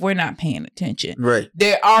go if we're not paying attention? Right.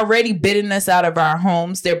 They're already bidding us out of our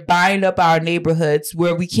homes. They're buying up our neighborhoods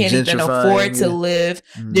where we can't even afford to live.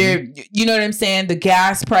 They're, you know what I'm saying? The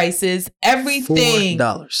gas prices, everything.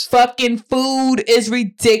 $4. Fucking food is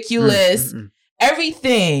ridiculous.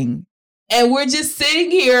 Everything. And we're just sitting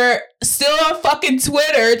here still on fucking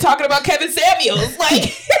Twitter talking about Kevin Samuels.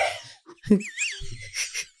 Like,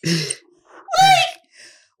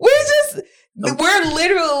 we're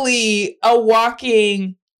literally a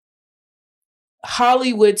walking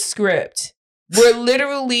Hollywood script. We're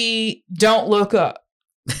literally Don't Look Up.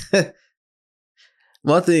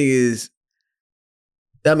 My thing is,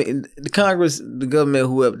 I mean, the Congress, the government,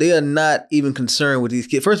 whoever, they are not even concerned with these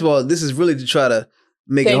kids. First of all, this is really to try to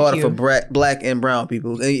make it harder for black and brown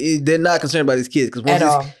people. And they're not concerned about these kids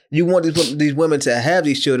because you want these women to have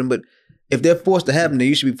these children, but if they're forced to have them, then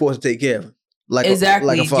you should be forced to take care of them. Like a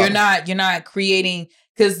father. You're not creating,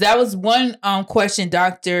 because that was one question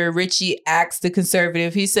Dr. Richie asked the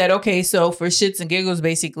conservative. He said, okay, so for shits and giggles,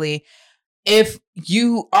 basically, if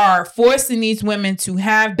you are forcing these women to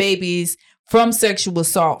have babies from sexual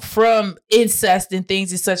assault, from incest and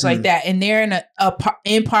things and such like that, and they're in a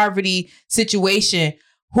in poverty situation,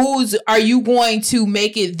 are you going to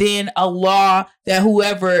make it then a law that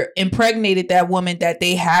whoever impregnated that woman, that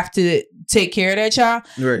they have to take care of that child?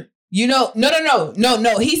 Right.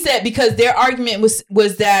 No. He said, because their argument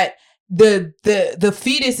was that the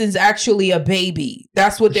fetus is actually a baby.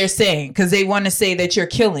 That's what they're saying, because they want to say that you're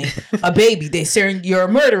killing a baby. They're saying you're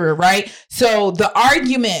a murderer, right? So the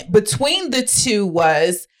argument between the two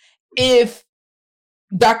was, if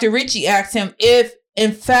Dr. Ritchie asked him if,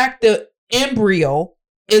 in fact, the embryo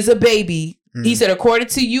is a baby, he said, according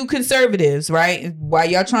to you conservatives, right? Why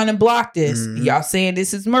y'all trying to block this? Y'all saying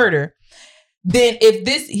this is murder. Then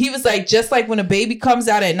he was like, just like when a baby comes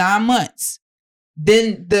out at 9 months,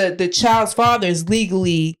 then the child's father is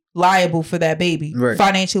legally liable for that baby, right.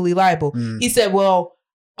 Financially liable. He said, well,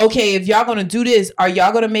 okay, if y'all going to do this, are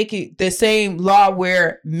y'all going to make it the same law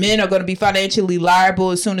where men are going to be financially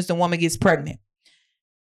liable as soon as the woman gets pregnant?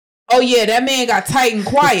 Oh, yeah, that man got tight and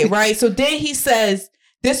quiet, right? So then he says,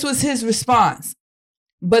 this was his response.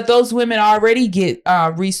 But those women already get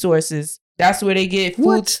resources. That's where they get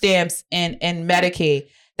food stamps and Medicaid.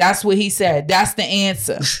 That's what he said. That's the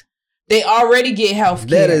answer. They already get health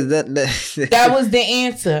care. That was the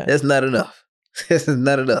answer. That's not enough. This is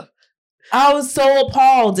not enough. I was so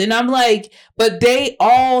appalled. And I'm like, but they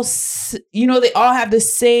all, they all have the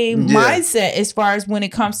same mindset as far as when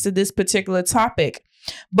it comes to this particular topic.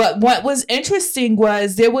 But what was interesting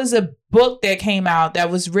was there was a book that came out that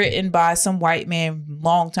was written by some white man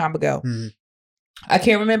long time ago. I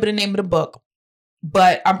can't remember the name of the book,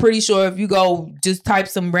 but I'm pretty sure if you go just type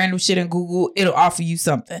some random shit in Google, it'll offer you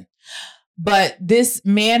something. But this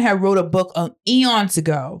man had wrote a book eons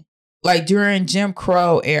ago, like during Jim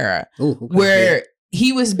Crow era, where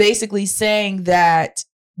he was basically saying that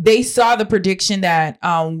they saw the prediction that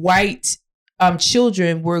white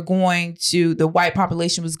children were the white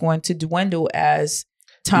population was going to dwindle as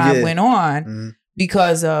time went on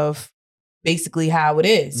because of basically how it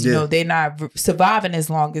is. You know, they're not surviving as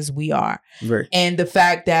long as we are. Right. And the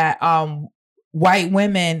fact that white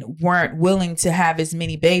women weren't willing to have as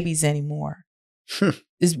many babies anymore.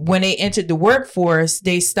 Is when they entered the workforce,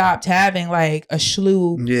 they stopped having like a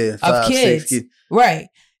slew of kids. Right.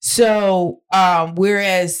 So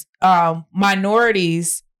whereas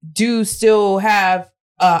minorities do still have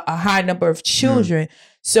a high number of children.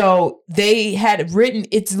 So they had written,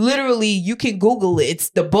 it's literally, you can Google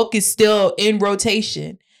it. The book is still in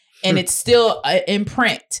rotation and it's still in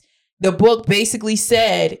print. The book basically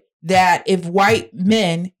said that if white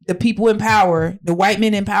men, the people in power, the white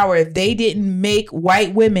men in power, if they didn't make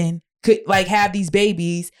white women could like have these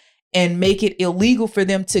babies and make it illegal for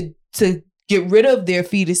them to get rid of their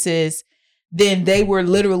fetuses, then they were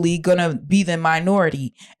literally gonna be the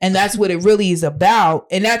minority. And that's what it really is about.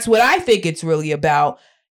 And that's what I think it's really about.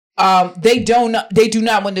 They do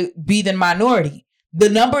not want to be the minority. The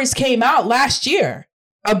numbers came out last year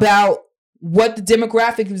about what the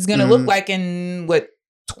demographic is going to look like in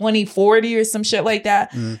 2040 or some shit like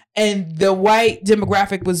that. And the white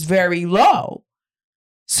demographic was very low.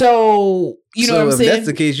 So, you know what I'm saying? If that's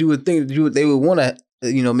the case, you would think they would want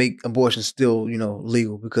to, make abortion still,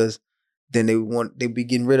 legal, because then they'd be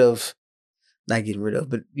not getting rid of,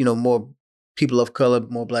 but, more people of color,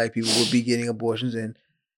 more black people would be getting abortions, and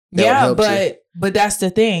but that's the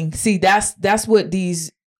thing. See, that's what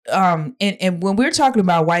these and when we're talking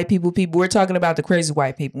about white people, we're talking about the crazy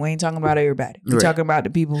white people. We ain't talking about everybody. We're talking about the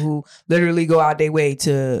people who literally go out their way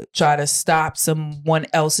to try to stop someone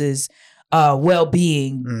else's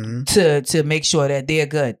well-being to make sure that they're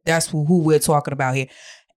good. That's who we're talking about here.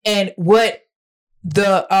 And what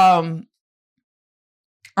the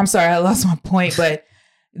I'm sorry, I lost my point, but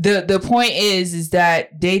the point is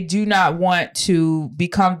that they do not want to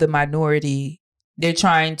become the minority. They're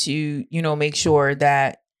trying to, make sure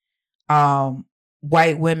that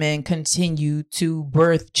white women continue to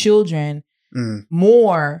birth children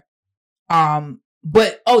more.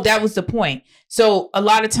 But that was the point. So a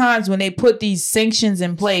lot of times when they put these sanctions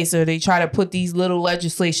in place, or they try to put these little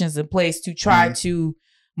legislations in place to try to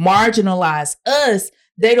marginalize us,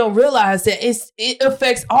 they don't realize that it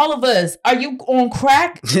affects all of us. Are you on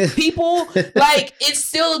crack, people? Like, it's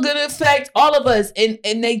still going to affect all of us. And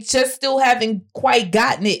they just still haven't quite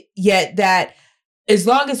gotten it yet, that as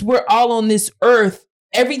long as we're all on this earth,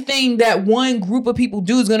 everything that one group of people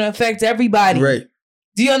do is going to affect everybody. Right.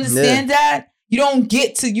 Do you understand that?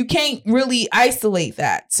 You can't really isolate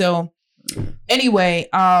that. So anyway,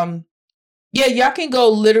 y'all can go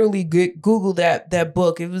literally Google that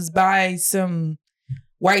book. It was by some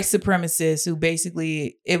white supremacists who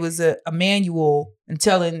basically, it was a manual and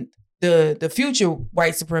telling the future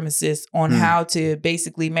white supremacists on how to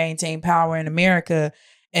basically maintain power in America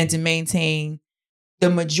and to maintain the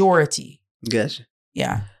majority. Gotcha.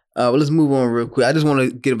 Yeah. Well, let's move on real quick. I just want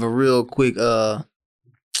to give a real quick,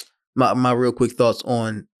 my real quick thoughts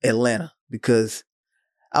on Atlanta, because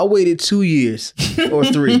I waited 2 years or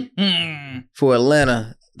 3 for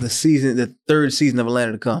Atlanta, the third season of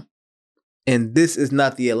Atlanta to come. And this is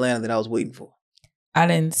not the Atlanta that I was waiting for. I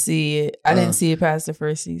didn't see it. I didn't see it past the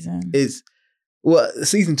first season.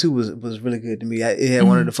 Season 2 was really good to me. It had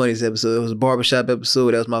one of the funniest episodes. It was a barbershop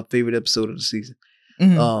episode. That was my favorite episode of the season.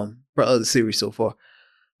 Probably of the series so far.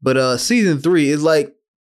 But season 3 is like,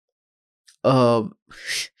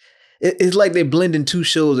 it's like they're blending 2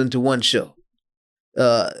 shows into one show.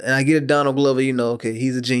 And I get it, Donald Glover, okay,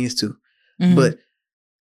 he's a genius too. But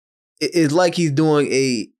it's like he's doing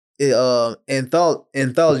a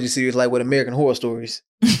anthology series like with American Horror Stories.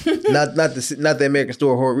 not the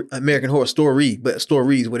American Horror Story, but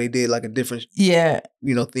stories where they did like a different theme.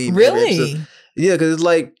 Really? Yeah, because it's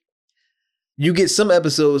like you get some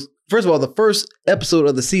episodes. First of all, the first episode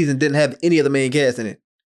of the season didn't have any of the main cast in it,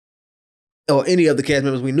 or any of the cast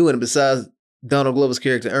members we knew in it besides Donald Glover's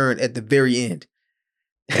character Earn at the very end.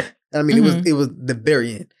 I mean, it was the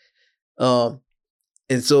very end.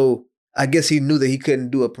 And so I guess he knew that he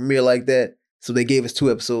couldn't do a premiere like that, so they gave us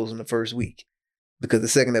 2 episodes in the first week because the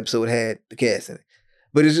second episode had the cast in it.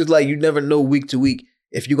 But it's just like you never know week to week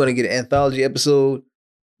if you're going to get an anthology episode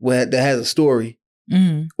that has a story,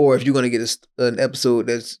 or if you're going to get an episode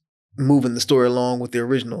that's moving the story along with the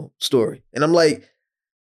original story. And I'm like,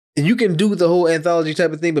 and you can do the whole anthology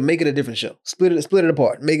type of thing, but make it a different show. Split it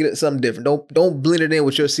apart. Make it something different. Don't blend it in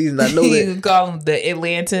with your season. I know that you call them the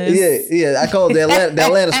Atlantas. Yeah. I call it the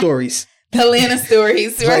Atlanta stories. The Atlanta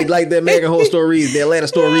stories, right? Like the American Horror Stories, the Atlanta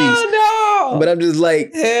stories. Oh no! But I'm just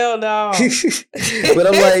like, hell no. But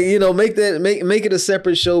I'm like, make it a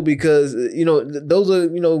separate show because those are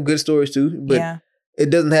good stories too. But it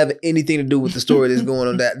doesn't have anything to do with the story that's going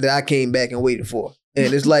on that I came back and waited for.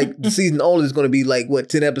 And it's like the season only is going to be like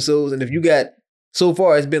 10 episodes, and if you got so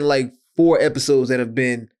far, it's been like 4 episodes that have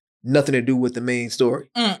been nothing to do with the main story.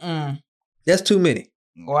 That's too many.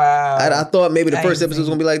 Wow. I thought maybe the first episode was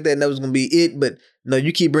going to be like that, and that was going to be it. But no,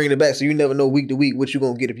 you keep bringing it back, so you never know week to week what you're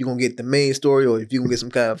going to get. If you're going to get the main story, or if you're going to get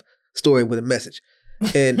some kind of story with a message.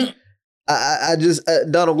 And I just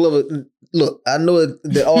Donald Glover. Look, I know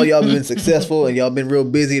that all y'all have been successful and y'all been real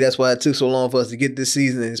busy. That's why it took so long for us to get this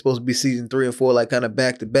season. And it's supposed to be season 3 and 4, like kind of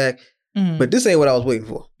back to back. But this ain't what I was waiting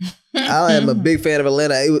for. I am a big fan of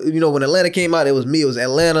Atlanta. When Atlanta came out, it was me. It was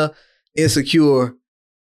Atlanta, Insecure.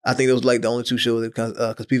 I think it was like the only 2 shows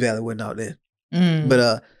because P-Valley wasn't out then.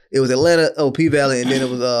 But it was Atlanta, P-Valley, and then it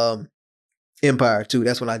was Empire too.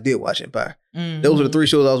 That's when I did watch Empire. Those were the 3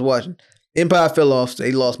 shows I was watching. Empire fell off, so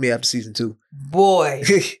they lost me after season 2. Boy.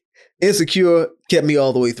 Insecure kept me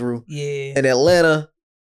all the way through. Yeah. And Atlanta,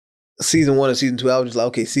 season 1 and season 2, I was just like,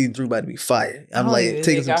 okay, season 3 about to be fire. I'm like,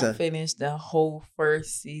 taking some time. I finished the whole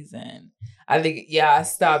first season. I think, I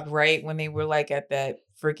stopped right when they were like at that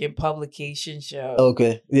freaking publication show.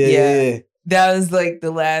 Okay. Yeah. That was like the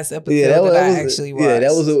last episode that I actually watched. Yeah,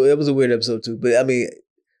 that was a weird episode too. But I mean,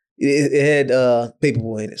 it had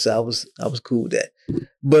Paperboy in it, so I was cool with that.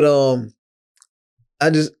 But I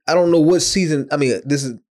don't know what season. I mean,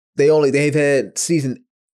 they've had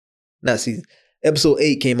episode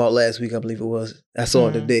 8 came out last week, I believe it was. I saw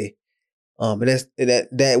it today. And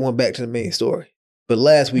that went back to the main story. But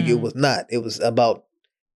last week it was not. It was about,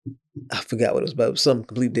 I forgot what it was about. It was something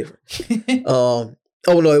completely different. It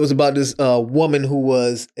was about this woman who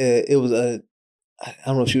was I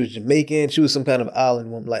don't know if she was Jamaican. She was some kind of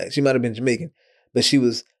island woman. Like, she might have been Jamaican, but she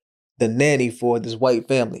was the nanny for this white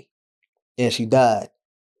family, and she died.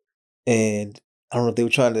 And I don't know if they were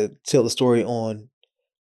trying to tell the story on,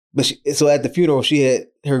 but so at the funeral, she had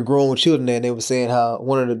her grown children there, and they were saying how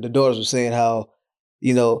one of the daughters was saying how,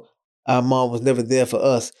 our mom was never there for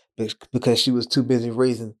us because she was too busy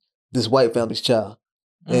raising this white family's child.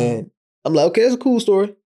 And I'm like, okay, that's a cool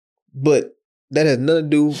story, but that has nothing to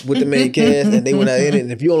do with the main cast, and they were not in it.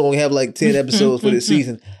 And if you only have like 10 episodes for this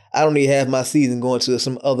season, I don't need half my season going to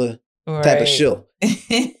some other type of show.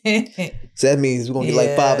 So that means we're gonna get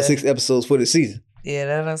like 5 or 6 episodes for this season. Yeah,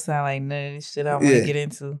 that don't sound like none of this shit I want to get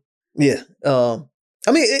into. Yeah. I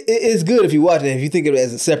mean, it's good if you watch it, if you think of it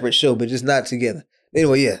as a separate show, but just not together.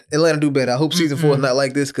 Anyway, Atlanta do better. I hope season 4 is not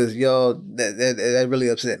like this, because y'all, that really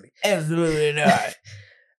upset me. Absolutely not.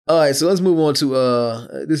 All right, so let's move on to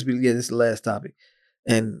this is the last topic,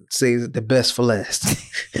 and say the best for last.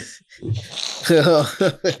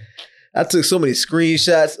 I took so many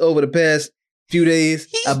screenshots over the past few days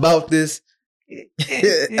about this.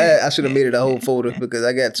 I should have made it a whole folder because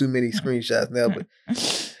I got too many screenshots now. But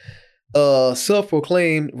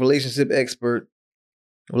self-proclaimed relationship expert,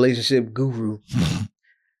 relationship guru,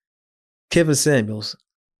 Kevin Samuels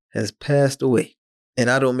has passed away. And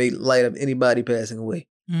I don't make light of anybody passing away.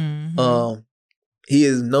 Mm-hmm. He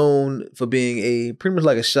is known for being pretty much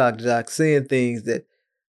like a shock jock, saying things that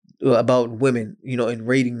about women, and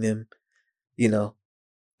rating them,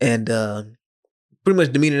 and pretty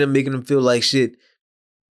much demeaning them, making them feel like shit,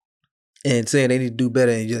 and saying they need to do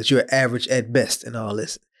better and that you're average at best and all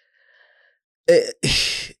this.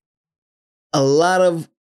 A lot of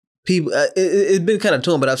people, it's been kind of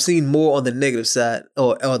torn, but I've seen more on the negative side,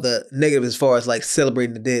 or the negative as far as like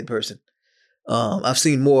celebrating the dead person. I've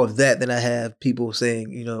seen more of that than I have people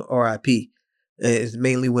saying, R.I.P. It's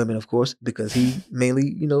mainly women, of course, because he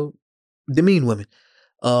mainly, demeaned women.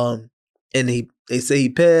 And they say he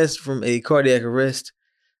passed from a cardiac arrest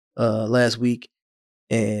last week,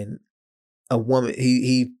 and a woman,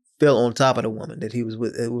 he fell on top of the woman that he was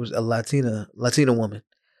with. It was a Latina woman.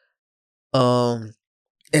 And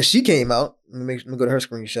she came out. Let me go to her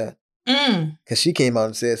screenshot. Because she came out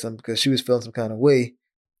and said something because she was feeling some kind of way.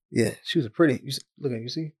 Yeah, she was look at you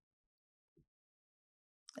see.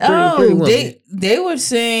 Pretty they were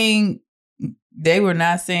saying, they were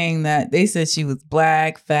not saying that. They said she was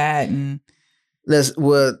black, fat, and that's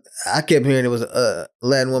what I kept hearing. It was a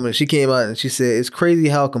Latin woman. She came out and she said, "It's crazy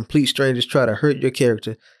how complete strangers try to hurt your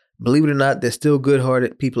character. Believe it or not, there's still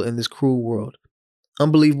good-hearted people in this cruel world.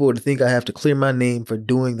 Unbelievable to think I have to clear my name for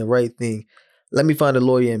doing the right thing. Let me find a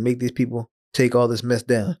lawyer and make these people take all this mess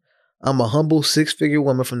down. I'm a humble 6-figure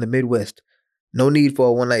woman from the Midwest. No need for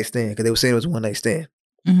a one-night stand," because they were saying it was a one-night stand.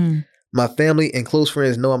 Mm-hmm. "My family and close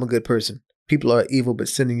friends know I'm a good person. People are evil, but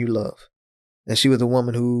sending you love." And she was the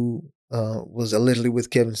woman who was allegedly with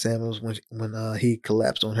Kevin Samuels when he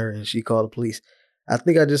collapsed on her, and she called the police. I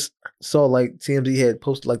think I just saw like TMZ had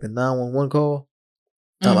posted like the 911 call.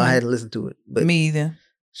 I hadn't listened to it, but me either.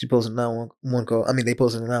 She posted a 911 call. I mean, they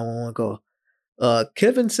posted a 911 call.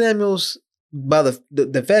 Kevin Samuels, by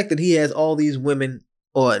the fact that he has all these women,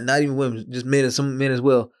 or not even women, just men and some men as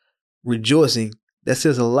well, rejoicing, that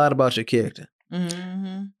says a lot about your character.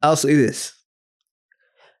 Mm-hmm. I'll say this.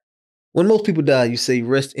 When most people die, you say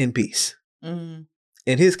rest in peace. Mm-hmm.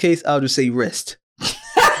 In his case, I'll just say rest.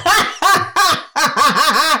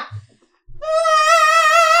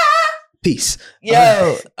 Peace.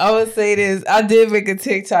 Yo, I would say this. I did make a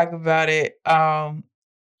TikTok about it. I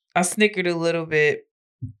snickered a little bit,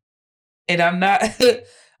 and I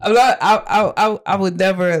would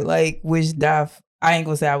never like wish death. I ain't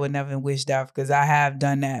gonna say I would never wish death because I have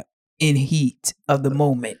done that in heat of the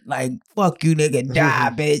moment. Like, fuck you, nigga,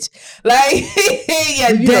 die, bitch. Like,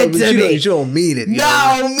 you're dead to me. You don't mean it. No,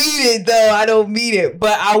 I don't mean it, though. I don't mean it.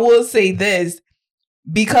 But I will say this.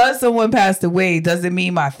 Because someone passed away doesn't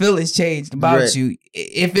mean my feelings changed about you.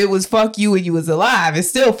 If it was fuck you when you was alive, it's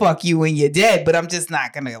still fuck you when you're dead. But I'm just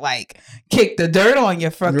not going to like kick the dirt on your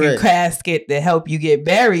fucking casket to help you get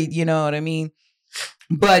buried. You know what I mean?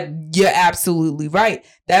 But you're absolutely right.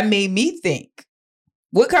 That made me think,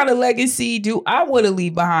 what kind of legacy do I want to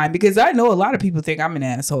leave behind? Because I know a lot of people think I'm an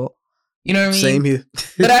asshole. You know what I mean? Same here.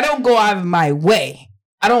 But I don't go out of my way.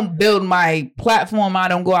 I don't build my platform. I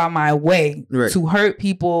don't go out my way to hurt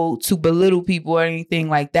people, to belittle people or anything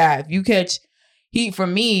like that. If you catch heat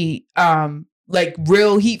from me, like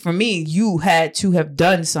real heat from me, you had to have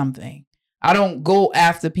done something. I don't go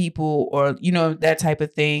after people or, that type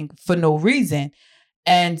of thing for no reason.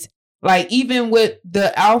 And like, even with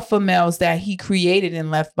the alpha males that he created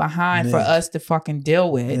and left behind for us to fucking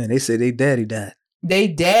deal with. Man, they say they daddy died. They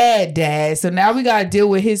dad. So now we got to deal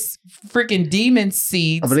with his freaking demon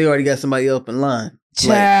seeds. But they already got somebody up in line.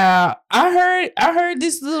 Child, I heard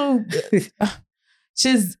this little,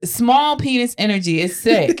 just small penis energy. It's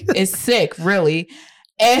sick. It's sick, really.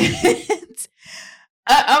 And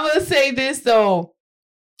I'm going to say this though,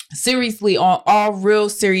 seriously, on all real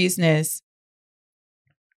seriousness,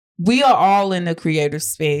 we are all in the creative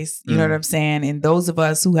space. You know what I'm saying? And those of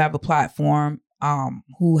us who have a platform,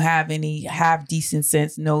 who have decent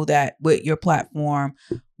sense, know that with your platform,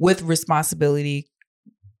 with responsibility,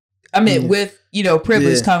 with,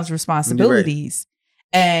 privilege comes responsibilities.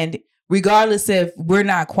 Right. And regardless if we're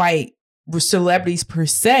not quite celebrities per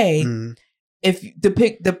se, if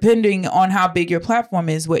depending on how big your platform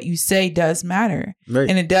is, what you say does matter. Right.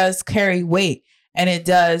 And it does carry weight, and it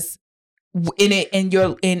does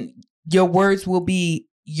and your words will be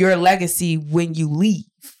your legacy when you leave.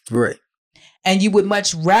 Right. And you would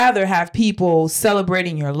much rather have people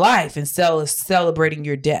celebrating your life and celebrating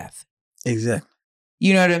your death. Exactly.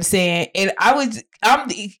 You know what I'm saying? And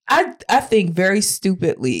I think very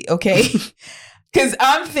stupidly, okay? Because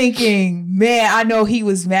I'm thinking, man, I know he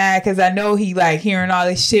was mad because I know he like hearing all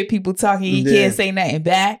this shit people talking. He can't say nothing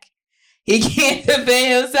back. He can't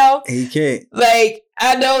defend himself. He can't. Like,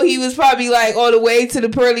 I know he was probably like on the way to the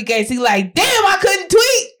pearly gates. He like, damn, I couldn't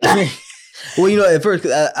tweet. Well, you know, at first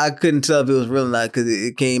I couldn't tell if it was real or not because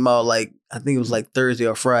it came out like, I think it was like Thursday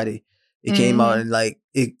or Friday. It came out and like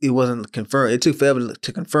it wasn't confirmed. It took forever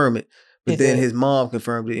to confirm it. But then his mom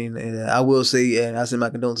confirmed it. And I will say, and I send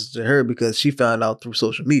my condolences to her because she found out through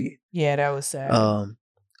social media. Yeah, that was sad.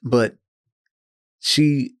 But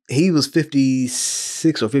he was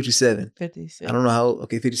 56 or 57. 56. I don't know how old.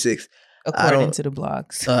 Okay, 56. According to the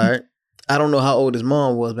blogs. All right. I don't know how old his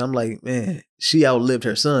mom was, but I'm like, man, she outlived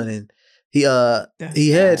her son. And he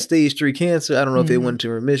had stage 3 cancer. I don't know if it went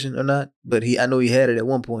into remission or not, but I know he had it at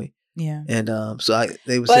one point. Yeah. And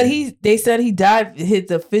they said he died.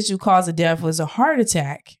 The official cause of death was a heart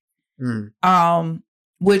attack.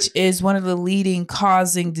 Which is one of the leading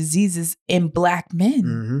causing diseases in Black men.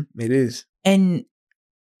 Mm-hmm. It is. And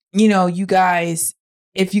you know, you guys,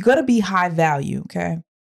 if you're gonna be high value, okay.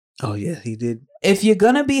 Oh yeah, he did. If you're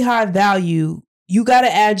gonna be high value, you got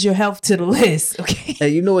to add your health to the list, okay?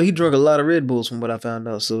 And you know what? He drank a lot of Red Bulls from what I found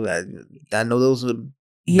out. So I know those are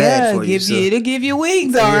bad for you. It'll give you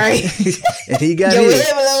wings, all right. And he got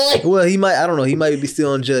it. Well, he might, I don't know. He might be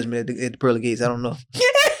still on judgment at the pearly gates. I don't know.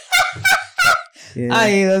 I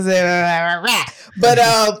ain't gonna say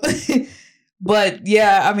that. But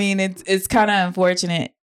yeah, I mean, it's kind of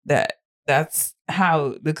unfortunate that that's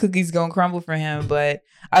how the cookie's gonna crumble for him. But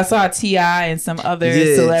I saw T.I. and some other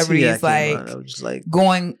celebrities like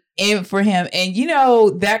going in for him, and you know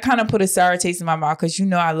that kind of put a sour taste in my mouth because you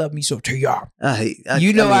know I love me so T.I. I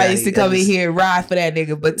used to come in here and ride for that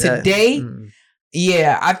nigga, but today.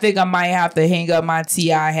 Yeah, I think I might have to hang up my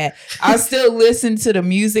T.I. hat. I still listen to the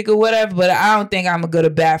music or whatever, but I don't think I'm going to go to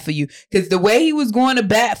bat for you. Because the way he was going to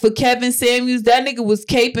bat for Kevin Samuels, that nigga was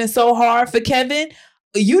caping so hard for Kevin.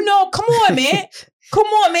 You know, come on, man. Come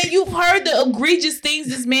on, man. You've heard the egregious things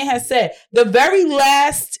this man has said. The very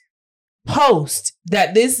last post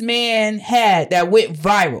that this man had that went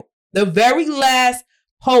viral, the very last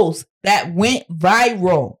post that went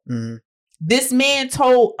viral, this man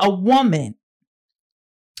told a woman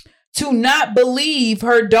to not believe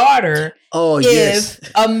her daughter if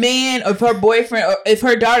a man, if her boyfriend, or if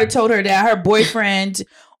her daughter told her that her boyfriend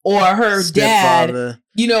or her dad,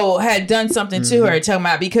 you know, had done something to her, talking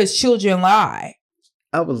about because children lie.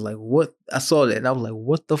 I was like, what? I saw that and I was like,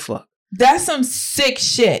 what the fuck? That's some sick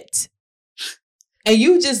shit. And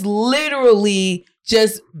you just literally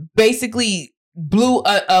just basically blew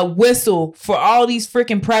a whistle for all these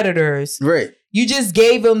freaking predators. Right. You just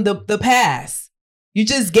gave them the pass. You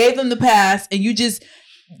just gave them the pass, and you just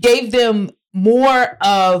gave them more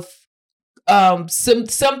of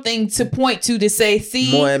something to point to say, see,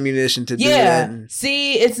 more ammunition to do that.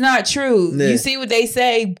 See, it's not true. Yeah. You see what they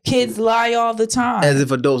say? Kids lie all the time, as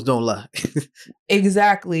if adults don't lie.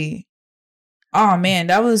 Exactly. Oh man,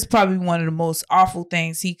 that was probably one of the most awful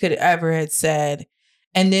things he could ever had said.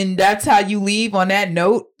 And then that's how you leave on that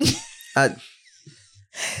note. Like,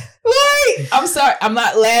 I'm sorry, I'm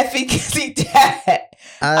not laughing because he died.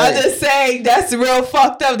 I'm just saying that's real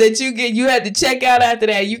fucked up that you had to check out after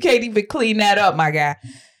that. You can't even clean that up, my guy.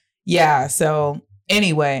 Yeah. So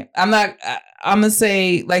anyway, I'm gonna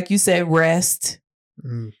say, like you said, rest.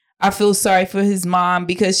 I feel sorry for his mom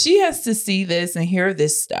because she has to see this and hear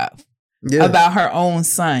this stuff about her own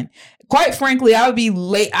son. Quite frankly, I would be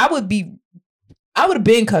late. I would have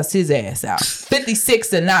been cussed his ass out.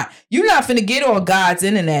 56 or not. You're not finna get on God's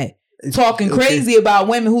internet talking crazy about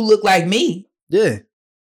women who look like me. Yeah.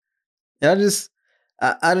 And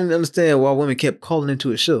I didn't understand why women kept calling into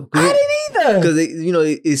his show. I didn't either. Because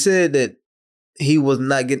it said that he was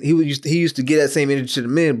not getting, he used to get that same energy to the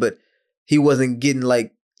men, but he wasn't getting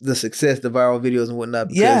like the success, the viral videos and whatnot.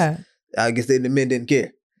 Because I guess the men didn't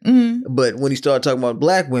care. Mm-hmm. But when he started talking about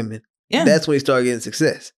black women, that's when he started getting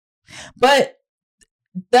success. But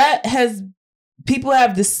people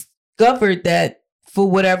have discovered that for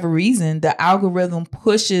whatever reason, the algorithm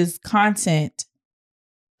pushes content.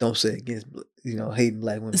 Don't say against, hating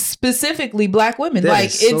black women. Specifically black women. That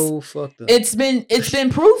is so fucked up. It's been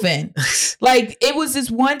proven. Like, it was this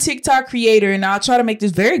one TikTok creator, and I'll try to make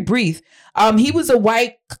this very brief. He was a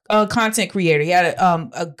white content creator. He had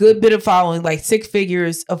a good bit of following, like 6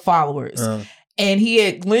 figures of followers. And he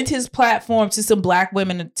had lent his platform to some black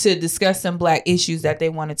women to discuss some black issues that they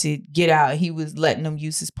wanted to get out. He was letting them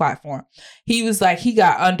use his platform. He was like, he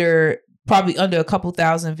got probably under a couple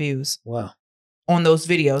thousand views. Wow. on those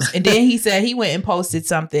videos. And then he said he went and posted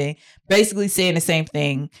something basically saying the same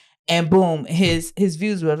thing. And boom, his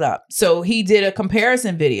views were up. So he did a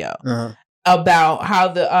comparison video about how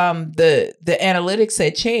the analytics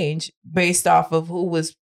had changed based off of who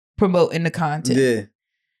was promoting the content. Yeah.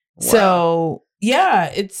 Wow. So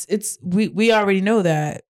yeah, it's we already know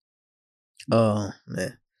that. Oh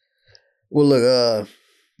man. Well, look,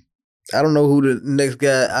 I don't know who the next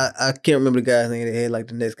guy. I can't remember the guy's name. They had like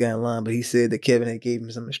the next guy in line, but he said that Kevin had gave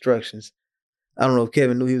him some instructions. I don't know if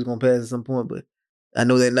Kevin knew he was gonna pass at some point, but I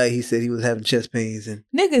know that night he said he was having chest pains and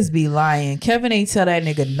niggas be lying. Kevin ain't tell that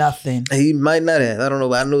nigga nothing. He might not have. I don't know,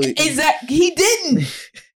 but I know he didn't. He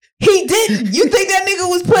didn't. You think that nigga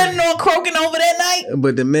was planning on croaking over that night?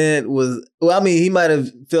 But the man was. Well, I mean, he might have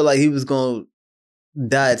felt like he was gonna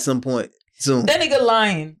die at some point soon. That nigga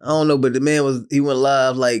lying. I don't know, but the man was. He went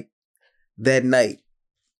live like that night.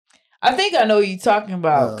 I think I know what you're talking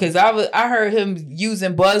about because I heard him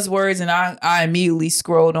using buzzwords and I immediately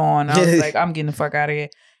scrolled on. I was like, I'm getting the fuck out of here.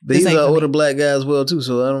 But he's an older black guy as well too,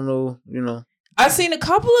 so I don't know, I've seen a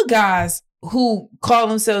couple of guys who call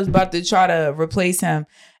themselves about to try to replace him.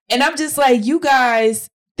 And I'm just like, you guys,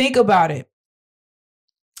 think about it.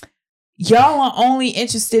 Y'all are only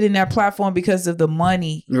interested in that platform because of the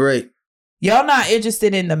money. Right. Y'all not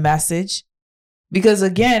interested in the message. Because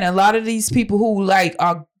again, a lot of these people who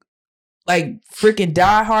are freaking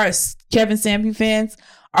diehard Kevin Samuel fans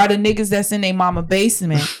are the niggas that's in their mama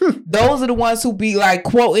basement. Those are the ones who be like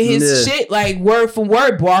quoting his shit like word for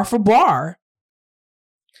word, bar for bar.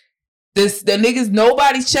 The niggas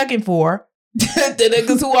nobody's checking for. The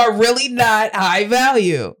niggas who are really not high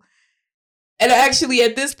value. And actually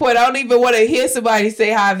at this point, I don't even want to hear somebody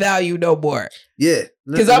say high value no more. Yeah.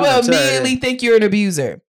 Because I'm going to immediately think you're an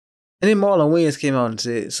abuser. And then Marlon Wayans came out and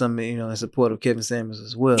said something, in support of Kevin Samuels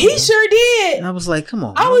as well. He sure did. And I was like, come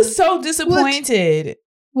on. I was so disappointed.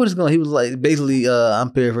 What is going on? He was like, basically,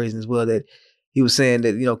 I'm paraphrasing as well, that he was saying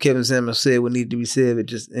that, Kevin Samuels said what needed to be said, but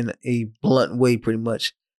just in a blunt way, pretty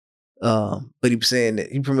much. But he was saying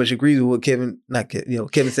that he pretty much agrees with what Kevin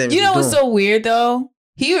Samuels You know what's so weird, though?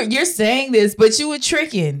 You're saying this, but you were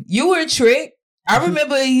tricking. You were a trick. I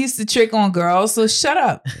remember he used to trick on girls, so shut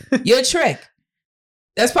up. You're a trick.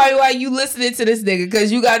 That's probably why you listening to this nigga,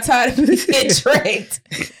 because you got tired of getting tricked.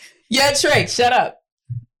 You're a trick. Shut up.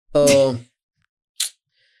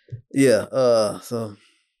 Yeah.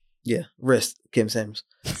 Rest Kevin Samuels.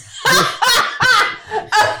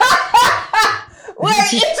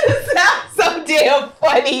 Wait, it just sounds so damn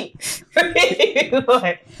funny.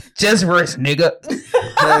 Just rest, nigga. Because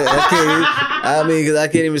I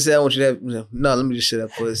can't even say I want you to have. No, let me just shut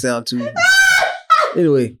up for it. Sound too.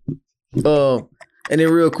 Anyway, and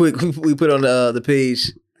then real quick, we put on the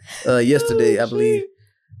page yesterday, I believe.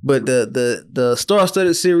 But the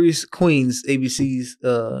star-studded series Queens, ABC's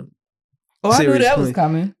I knew that was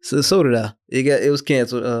coming. So did I. It was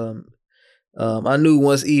canceled. I knew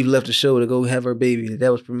once Eve left the show to go have her baby,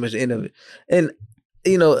 that was pretty much the end of it. And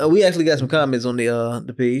we actually got some comments on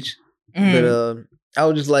the page. But I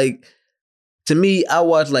was just like, to me, I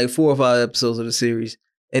watched like 4 or 5 episodes of the series,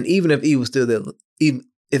 and even if Eve was still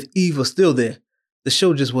there, the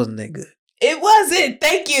show just wasn't that good. It wasn't.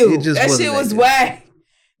 Thank you. That shit was whack.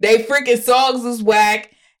 They freaking songs was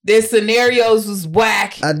whack. Their scenarios was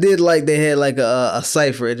whack. I did like they had like a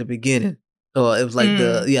cipher at the beginning. It was like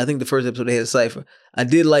I think the first episode they had a cipher. I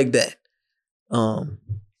did like that.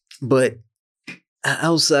 But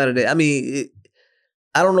outside of that,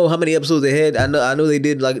 I don't know how many episodes they had. I know they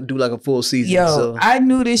did do a full season. Yo, I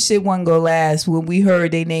knew this shit wasn't gonna last when we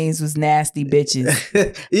heard their names was nasty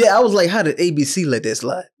bitches. Yeah, I was like, how did ABC let that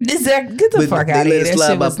slide? Get the fuck out of here. They let it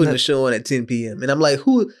slide by putting the show on at 10 p.m. And I'm like,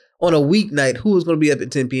 who on a weeknight, who is gonna be up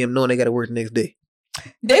at 10 p.m. knowing they gotta work the next day?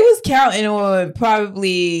 They was counting on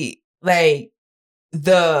probably like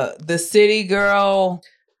the City Girl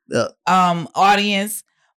audience.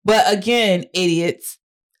 But again, idiots.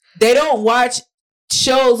 They don't watch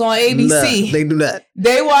shows on ABC. Nah, they do not.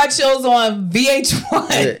 They watch shows on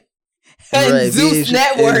VH1 and Zeus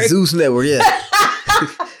Network. And Zeus Network, yeah.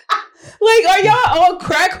 Like, are y'all on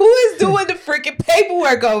crack? Who is doing the freaking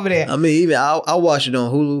paperwork over there? Even I watch it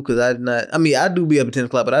on Hulu because I do be up at 10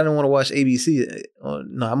 o'clock, but I didn't want to watch ABC.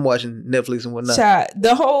 No, I'm watching Netflix and whatnot. Child,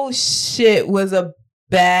 the whole shit was a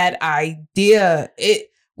bad idea. It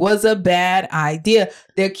was a bad idea.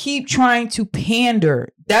 They keep trying to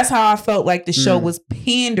pander. That's how I felt like the show was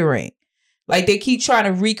pandering. Like they keep trying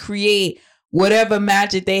to recreate whatever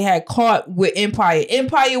magic they had caught with Empire.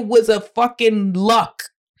 Empire was a fucking luck.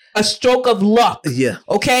 A stroke of luck. Yeah.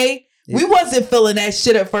 Okay? Yeah. We wasn't feeling that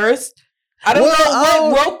shit at first. I don't know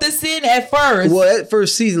what wrote this in at first. Well, at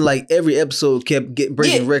first season, like every episode kept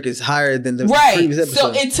breaking records higher than the previous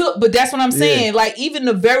episode. So it took, but that's what I'm saying. Yeah. Like even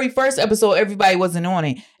the very first episode, everybody wasn't on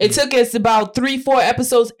it. It took us about 3-4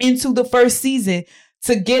 episodes into the first season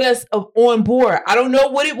to get us on board. I don't know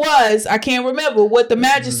what it was. I can't remember what the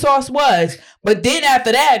magic sauce was. But then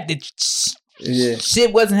after that,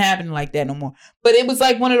 shit wasn't happening like that no more. But it was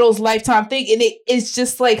like one of those lifetime things. And it's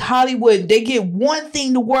just like Hollywood. They get one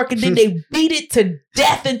thing to work and then they beat it to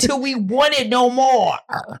death until we want it no more.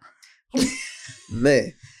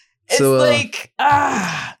 Man. It's so, like,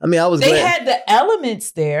 I mean, I was They glad. had the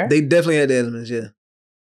elements there. They definitely had the elements, yeah.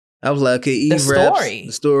 I was like, okay, Eve the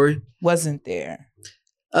story wasn't there.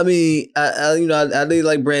 I mean, I did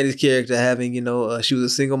like Brandy's character having, she was a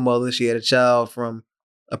single mother. She had a child from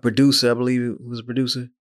a producer, I believe it was a producer,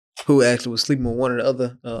 who actually was sleeping with one of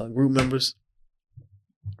the other group members.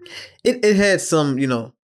 It had some,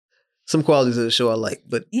 some qualities of the show I like,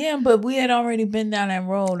 but but we had already been down that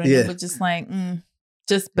road, and it was just like,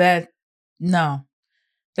 just bad. No,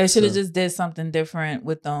 they should have just did something different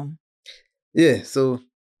with them. Yeah, so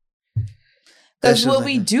because what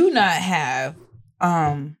we do not have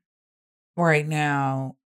right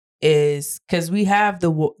now is because we have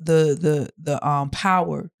the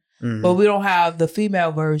power, but we don't have the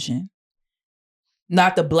female version,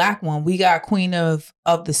 not the black one. We got Queen of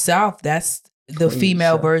the South. That's the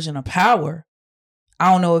female version of power.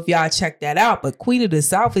 I don't know if y'all checked that out, but Queen of the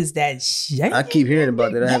South is that shit. I keep hearing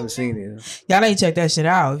about that. I haven't seen it. Y'all ain't check that shit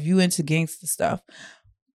out if you into gangster stuff.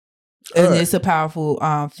 And it's a powerful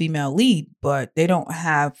female lead, but they don't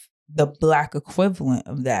have the black equivalent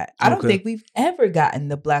of that. I don't think we've ever gotten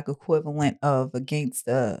the black equivalent of a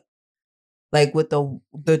gangster, like with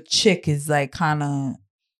the chick is like kind of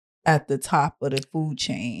at the top of the food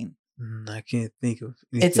chain. I can't think of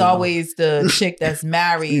anything. It's always the chick that's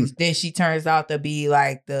married. Then she turns out to be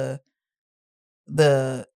like the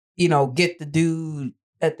get the dude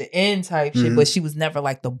at the end type shit, but she was never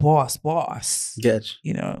like the boss. Gotcha.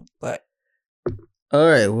 But all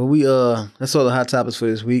right. Well, that's all the hot topics for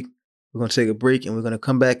this week. We're going to take a break and we're going to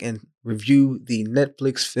come back and review the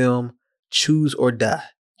Netflix film Choose or Die.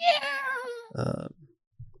 Yeah.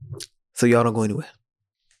 So y'all don't go anywhere.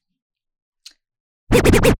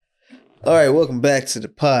 All right, welcome back to the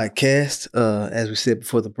podcast. As we said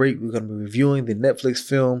before the break, we're going to be reviewing the Netflix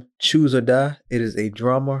film Choose or Die. It is a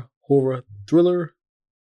drama horror thriller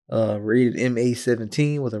rated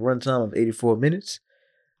MA-17 with a runtime of 84 minutes.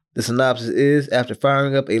 The synopsis is, after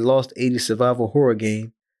firing up a lost 80s survival horror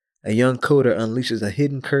game, a young coder unleashes a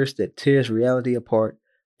hidden curse that tears reality apart,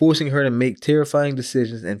 forcing her to make terrifying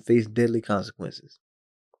decisions and face deadly consequences.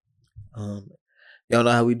 Y'all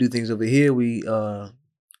know how we do things over here. We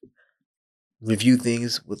review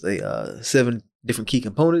things with 7 different key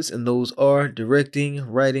components, and those are directing,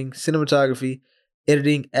 writing, cinematography,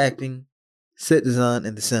 editing, acting, set design,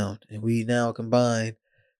 and the sound. And we now combine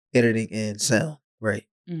editing and sound, right?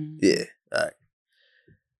 Mm-hmm. Yeah. All right.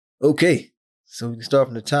 Okay. So we can start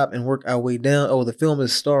from the top and work our way down. Oh, the film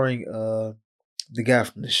is starring the guy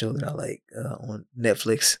from the show that I like on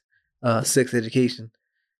Netflix, Sex Education.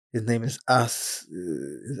 His name is Asa?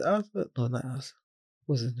 No, not Asa.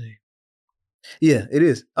 What's his name? Yeah, it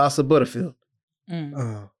is Asa Butterfield.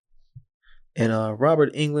 And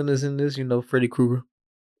Robert Englund is in this. Freddy Krueger.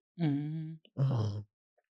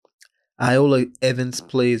 Iola Evans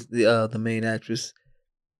plays the main actress,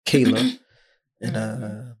 Kayla.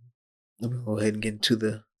 And let me go ahead and get into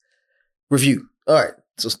the review. All right.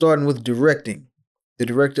 So starting with directing. The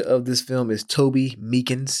director of this film is Toby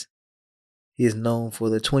Meekins. He is known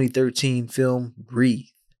for the 2013 film Breathe.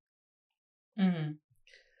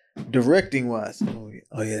 Directing wise. Oh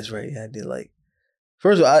yeah, that's right. Yeah, I did like.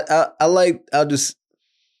 First of all, I'll just,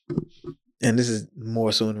 and this is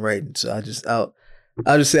more so in writing. So I'll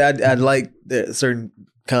just say I like the certain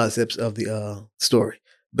concepts of the story.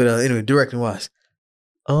 But anyway, directing wise.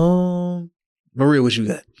 Maria, what you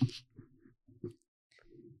got?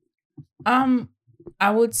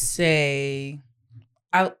 I would say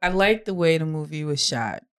I like the way the movie was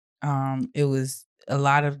shot. It was a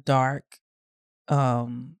lot of dark,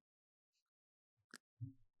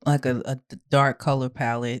 like a dark color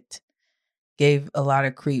palette. Gave a lot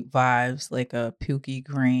of creep vibes, like a pukey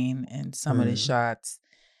green in some of the shots.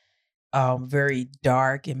 Very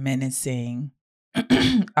dark and menacing.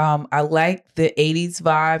 I like the 80s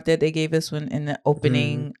vibe that they gave us when in the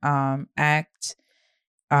opening act,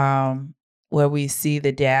 where we see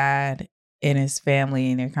the dad and his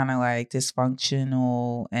family and they're kind of like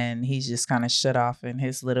dysfunctional and he's just kind of shut off in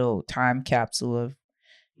his little time capsule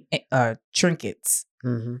of trinkets.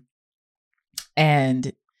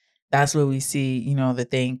 And that's where we see, you know, the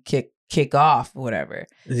thing kick off or whatever.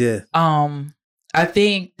 Yeah. I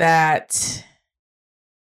think that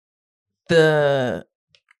there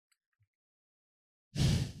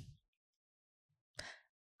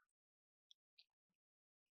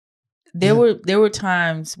were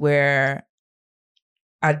times where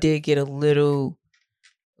I did get a little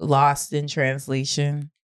lost in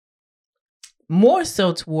translation. More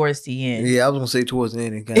so towards the end. Yeah, I was gonna say towards the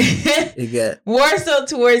end. It got more so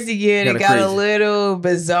towards the end. It got crazy. A little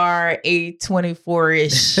bizarre,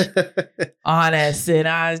 824-ish on us, and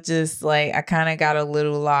I was just like, I kind of got a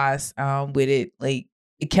little lost with it. Like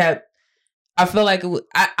it kept. I feel like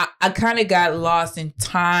I kind of got lost in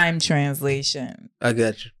time translation. I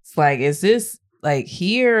got you. It's like, is this like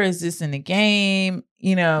here? Is this in the game?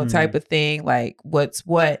 You know, type of thing. Like what's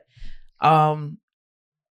what?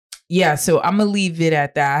 Yeah, so I'm gonna leave it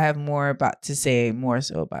at that. I have more to say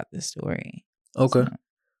about this story. Okay.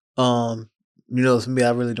 So. You know, for me,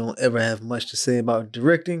 I really don't ever have much to say about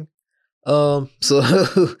directing. So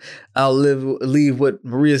I'll leave what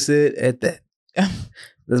Maria said at that.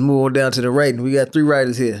 Let's move on down to the writing. We got 3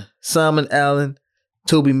 writers here: Simon Allen,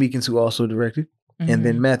 Toby Meekins, who also directed, and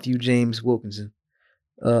then Matthew James Wilkinson.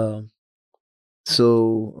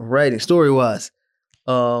 So writing, story wise,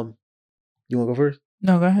 you want to go first?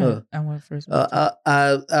 No, go ahead. I went first.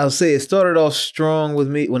 I'll say it started off strong with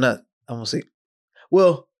me. Well, not. I'm gonna say.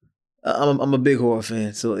 Well, I'm a big horror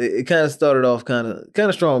fan, so it kind of started off kind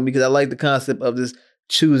of strong because I like the concept of this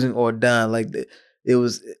choosing or dying. Like it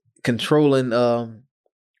was controlling.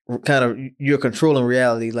 Kind of you're controlling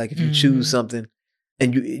reality. Like if you choose something,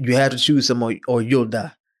 and you have to choose someone or you'll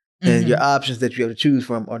die, and your options that you have to choose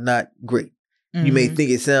from are not great. You may think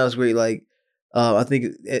it sounds great, like. I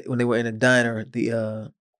think when they were in a diner,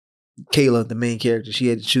 the Kayla, the main character, she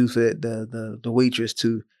had to choose for the waitress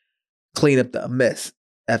to clean up the mess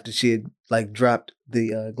after she had like dropped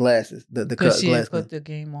the glasses, the cut she glass. Had put the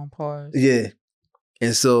game on pause. Yeah,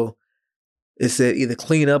 and so it said either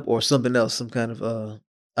clean up or something else, some kind of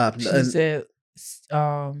option. She said,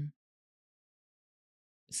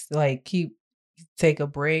 like take a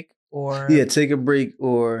break or take a break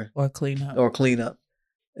or clean up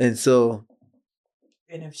and so.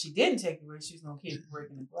 And if she didn't take a break, she was gonna keep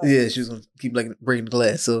breaking the glass. Yeah, she was gonna keep breaking the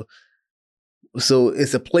glass. So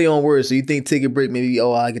it's a play on words. So you think take a break, maybe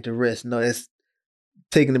I get to rest. No, that's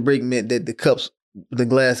taking the break meant that the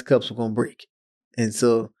glass cups were gonna break. And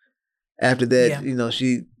so after that, you know,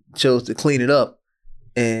 she chose to clean it up,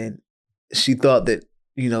 and she thought that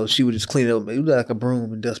she would just clean it up. It was like a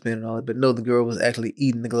broom and dustpan and all that. But no, the girl was actually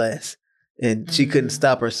eating the glass, and she couldn't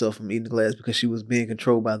stop herself from eating the glass because she was being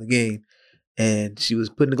controlled by the game. And she was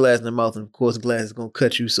putting the glass in her mouth, and of course, the glass is going to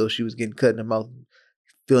cut you. So she was getting cut in her mouth,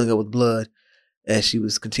 filling up with blood as she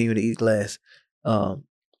was continuing to eat glass. So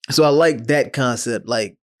I like that concept,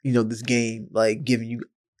 like, this game, like giving you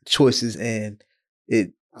choices and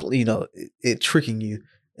it tricking you,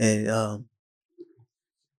 and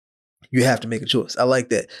you have to make a choice. I like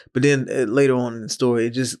that. But then later on in the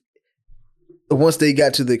story, once they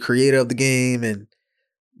got to the creator of the game and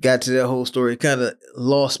got to that whole story, it kind of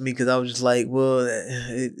lost me because I was just like, well,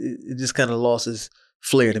 it just kind of lost its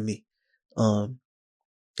flair to me. And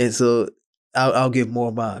so I'll give more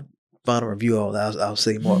of my final review on that. I'll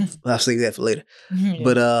say more. I'll save that for later.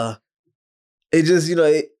 But it just,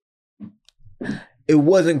 it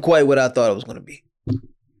wasn't quite what I thought it was going to be.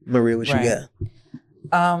 Maria, what you got?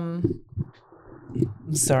 I'm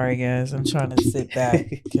sorry, guys. I'm trying to sit back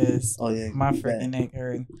because my freaking neck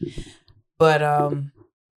hurt. But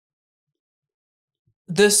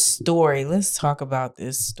the story. Let's talk about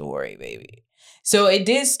this story, baby. So it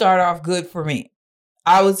did start off good for me.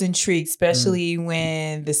 I was intrigued, especially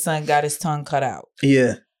when the son got his tongue cut out.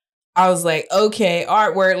 Yeah. I was like, okay,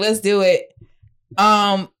 artwork, let's do it.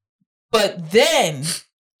 But then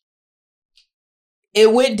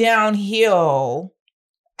it went downhill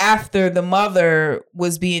after the mother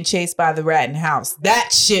was being chased by the rat in the house.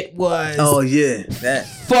 That shit was that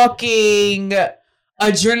fucking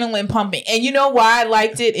adrenaline pumping. And you know why I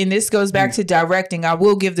liked it? And this goes back to directing. I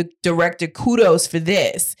will give the director kudos for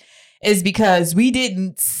this. Is because we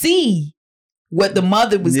didn't see what the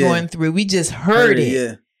mother was going through. We just heard it.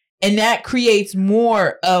 Yeah. And that creates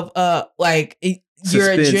more of your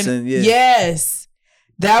adrenaline. Yes.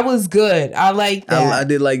 That was good. I like that. I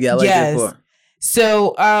did like that. I like that part.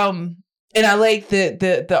 So, and I like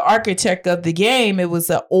the architect of the game. It was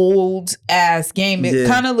an old ass game. It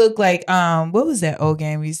kind of looked like what was that old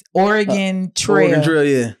game? Oregon Trail. Oregon Trail,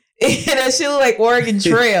 yeah. That shit look like Oregon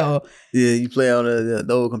Trail. Yeah, you play on the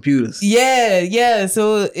old computers. Yeah.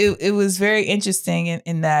 So it was very interesting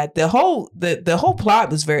in that the whole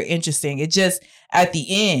plot was very interesting. It just at the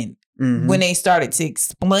end when they started to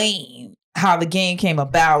explain how the game came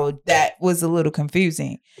about, that was a little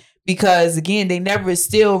confusing. Because again, they never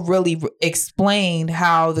still really explained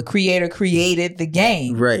how the creator created the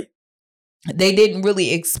game. Right. They didn't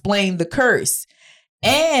really explain the curse.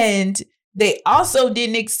 And they also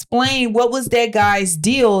didn't explain what was that guy's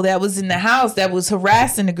deal that was in the house that was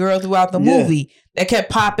harassing the girl throughout the movie that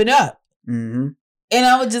kept popping up. Mm-hmm. And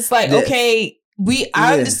I was just like, okay,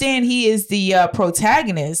 I understand he is the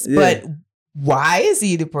protagonist, but why is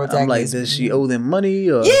he the protagonist? I'm like, does she owe them money?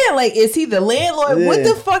 Or? Yeah, like, is he the landlord? Yeah. What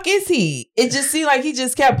the fuck is he? It just seemed like he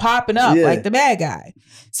just kept popping up like the bad guy.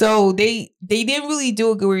 So they didn't really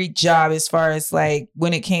do a great job as far as like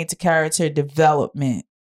when it came to character development,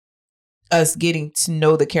 us getting to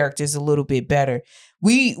know the characters a little bit better.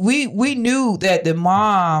 We knew that the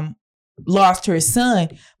mom lost her son,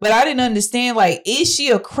 but I didn't understand, like, is she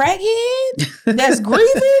a crackhead that's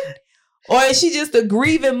grieving? Or is she just a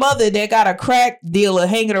grieving mother that got a crack dealer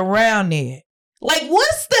hanging around there? Like,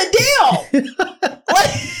 what's the deal?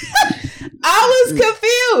 Like, I was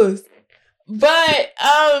confused. But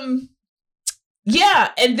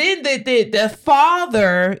yeah, and then the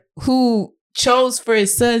father who chose for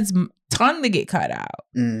his son's tongue to get cut out,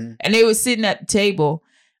 and they were sitting at the table.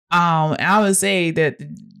 And I would say that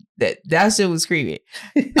shit was creepy.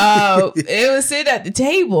 It was sitting at the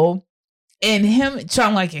table. And him trying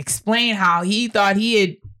to like explain how he thought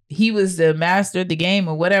he was the master of the game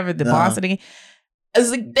or whatever, the boss of the game. I was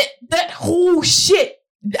like, that whole shit.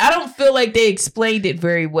 I don't feel like they explained it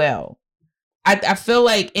very well. I feel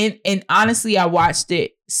like, and honestly, I watched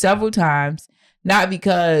it several times, not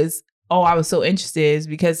because I was so interested, it's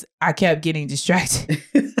because I kept getting distracted,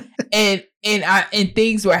 and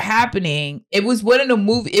things were happening. It was one of the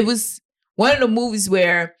movies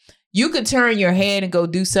where you could turn your head and go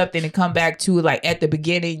do something and come back to it. Like at the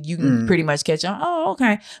beginning, you can pretty much catch on. Oh,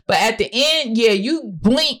 okay. But at the end, you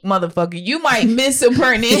blink, motherfucker. You might miss some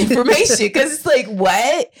pertinent information because it's like,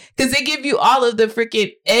 what? Because they give you all of the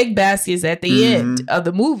freaking egg baskets at the end of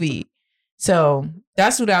the movie. So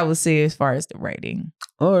that's what I would say as far as the writing.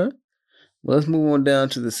 All right. Well, let's move on down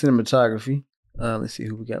to the cinematography. Let's see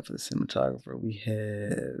who we got for the cinematographer. We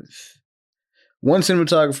have one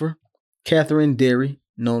cinematographer, Catherine Derry,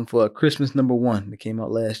 known for Christmas #1 that came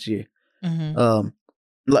out last year.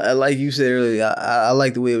 Like you said earlier, I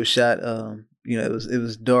like the way it was shot. It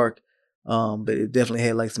was dark, but it definitely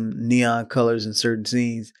had like some neon colors in certain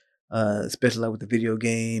scenes, especially like with the video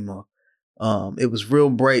game. Or it was real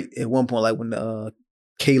bright at one point, like when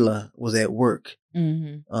Kayla was at work.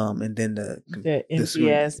 And then the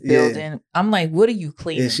MCS building. I'm like, what are you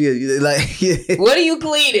cleaning? Yeah, what are you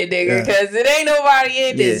cleaning, nigga? Because it ain't nobody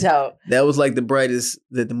in this hoe. That was like the brightest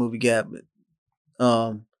that the movie got.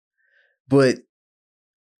 I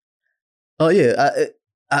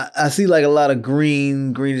see like a lot of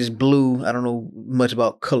greenish blue. I don't know much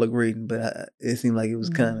about color grading, but it seemed like it was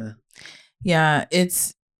kind of. Yeah,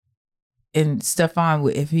 it's. And Stefan,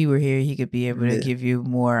 if he were here, he could be able to give you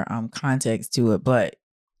more context to it. But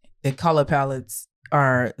the color palettes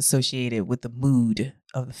are associated with the mood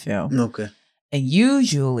of the film. Okay. And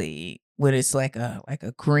usually when it's like a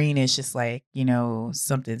greenish, it's like,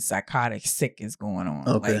 something psychotic, sick is going on.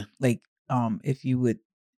 Okay. Like if you would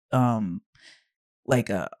like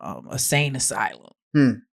a sane asylum.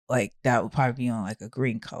 Like that would probably be on like a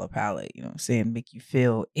green color palette, you know what I'm saying? Make you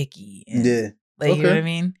feel icky. And, you know what I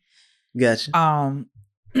mean? Gotcha.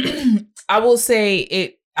 I will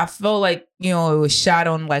say I felt like, it was shot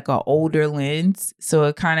on like an older lens. So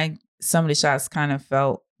it kind of, some of the shots kind of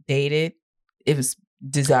felt dated. It was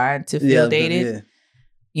designed to feel dated. Yeah.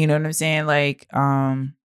 You know what I'm saying? Like,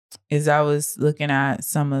 as I was looking at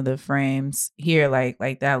some of the frames here, like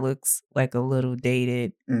that looks like a little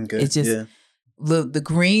dated. Okay. It's just, the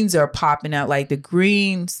greens are popping out. Like the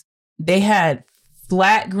greens, they had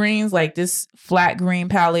flat greens, like this flat green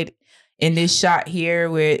palette. In this shot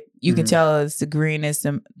here, where you can tell it's the green is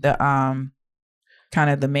the kind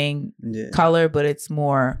of the main color, but it's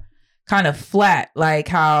more kind of flat, like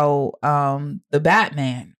how the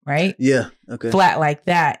Batman, right? Yeah, okay. Flat like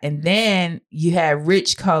that, and then you have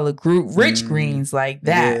rich color rich greens like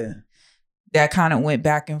that. Yeah. That kind of went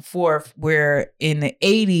back and forth. Where in the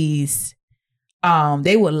 80s,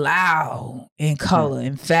 they were loud in color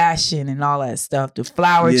and fashion and all that stuff. The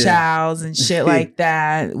Flower Childs and shit like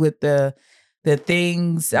that with the the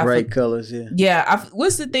things. Bright colors, yeah. Yeah,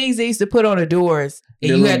 what's the things they used to put on the doors?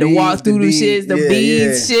 And you had to walk through the shits, the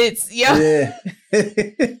beads, shits. Yo. Yeah.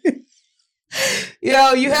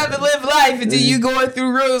 Yo, you haven't lived life until you going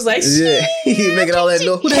through rooms like shit. Yeah, he making all that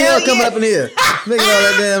noise. Who the hell coming up in here? Making all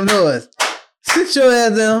that damn noise. Sit your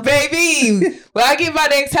ass down. Baby, when I get my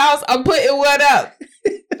next house, I'm putting one up.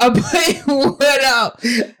 I'm putting one up.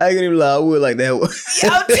 I can't even lie. I would like that.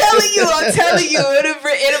 I'm telling you.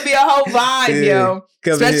 It'll be a whole vibe, yo.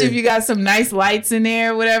 Especially if you got some nice lights in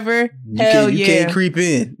there or whatever. You can't creep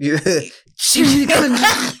in.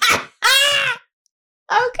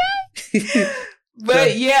 Okay.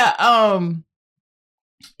 But yeah,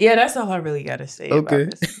 that's all I really gotta say about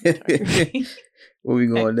this. What we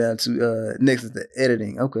going down to? Next is the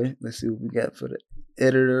editing. Okay, let's see what we got for the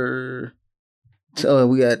editor. So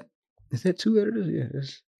we got, is that 2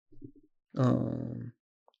 editors?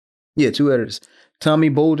 Yeah, 2 editors. Tommy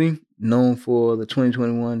Bolding, known for the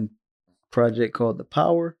 2021 project called The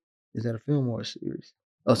Power. Is that a film or a series?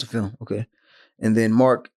 Oh, it's a film. Okay. And then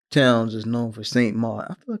Mark Towns is known for Saint Maud.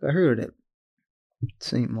 I feel like I heard of that.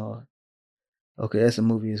 Saint Maud. Okay, that's a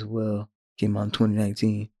movie as well. Came out in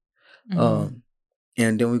 2019. Mm-hmm.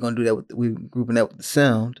 And then we're gonna do that we're grouping that with the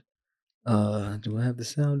sound. Do I have the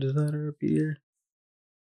sound designer up here?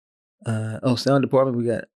 Sound department. We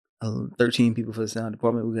got 13 people for the sound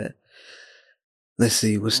department. We got, let's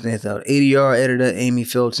see what stands out. ADR editor Amy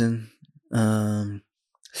Felton. Sound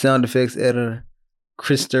effects editor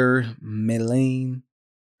Krister Melane.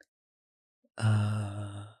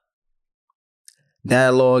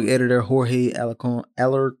 Dialogue editor Jorge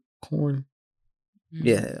Alarcon. Mm-hmm.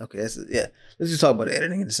 Yeah, okay. Let's just talk about the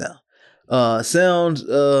editing and the sound. Sounds.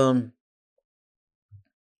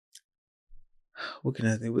 What can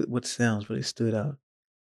I think? What sounds really stood out?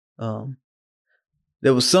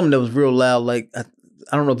 There was something that was real loud. Like I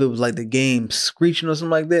don't know if it was like the game screeching or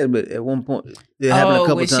something like that. But at one point, it happened a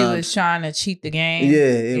couple times. When she was trying to cheat the game. Yeah,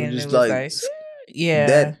 it was just like yeah.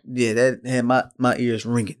 That had my ears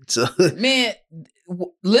ringing. So man,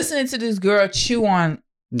 listening to this girl chew on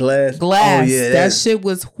glass. Oh, yeah, that shit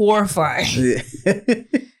was horrifying. Yeah.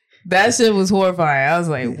 That shit was horrifying. I was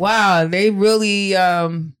like, wow, they really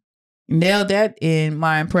nailed that in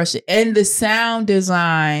my impression. And the sound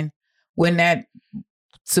design when that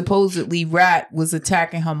supposedly rat was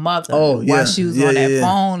attacking her mother while she was on that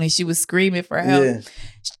phone and she was screaming for help. Yeah.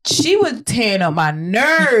 She was tearing up my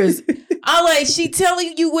nerves. I'm like, she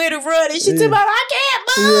telling you where to run and she talking about, I can't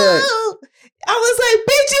move. Yeah. I was like,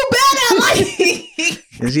 bitch, you better. Like,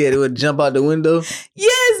 and she had to jump out the window.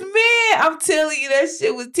 Yes, man. I'm telling you, that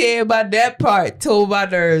shit was tearing by that part. Tore my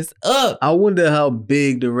nerves up. I wonder how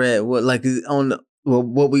big the rat was. Like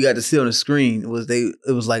what we got to see on the screen was it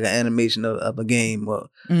was like an animation of a game,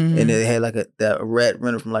 and they had like a rat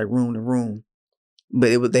running from like room to room.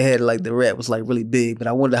 But they had like the rat was like really big. But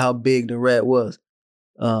I wonder how big the rat was.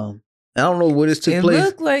 I don't know where this took place. It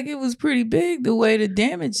looked like it was pretty big the way the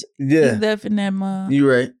damage is left in that mug.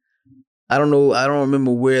 You're right. I don't know. I don't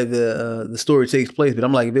remember where the story takes place, but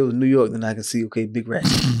I'm like, if it was New York, then I can see big rat.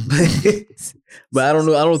 But I don't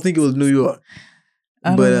know. I don't think it was New York.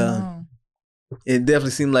 But it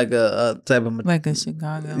definitely seemed like a type of like a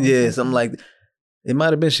Chicago. Yeah, something like it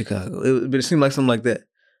might have been Chicago. But it seemed like something like that.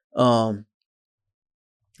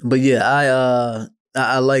 But yeah,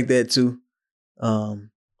 I like that too.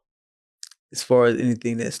 As far as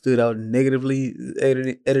anything that stood out negatively,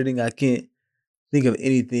 editing, I can't think of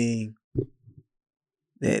anything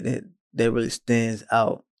that really stands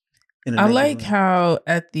out. I like how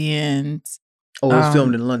at the end. Oh, it's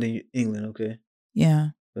filmed in London, England. Okay. Yeah.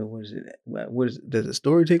 But what is it? Does the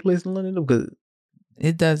story take place in London? Because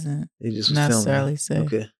it doesn't. It just necessarily say.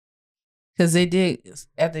 Okay. Because they did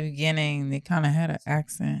at the beginning. They kind of had an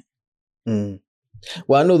accent. Mm.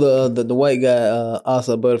 Well, I know the white guy,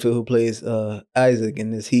 Asa Butterfield, who plays Isaac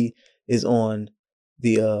in this. He is on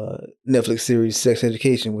the Netflix series Sex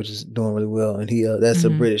Education, which is doing really well, and he that's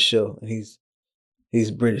a British show, and he's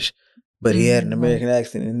British, but he had an American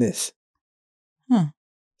accent in this. Huh.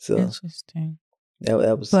 So interesting.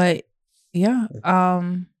 That was. But yeah,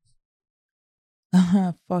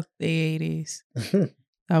 fuck the 80s.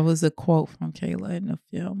 That was a quote from Kayla in the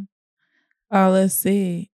film. Let's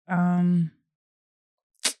see. I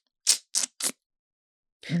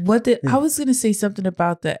was gonna say something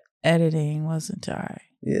about the editing, wasn't I?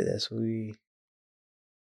 Yeah, that's what we.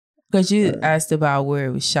 Because you asked about where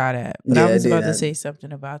it was shot at, but I was about to say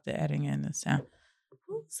something about the editing and the sound.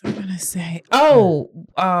 What was I gonna say?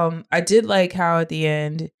 I did like how at the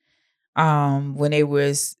end, when it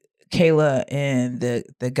was Kayla and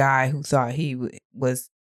the guy who thought he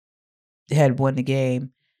had won the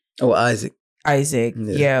game. Oh, Isaac. Isaac.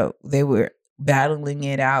 Yeah, they were battling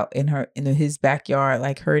it out in his backyard,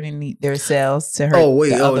 like hurting themselves to hurt. Oh wait,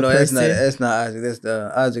 that's not Isaac. That's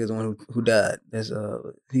Isaac is the one who died. That's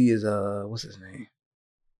he is what's his name?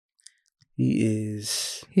 He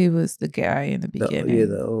was the guy in the beginning.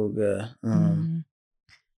 The old guy.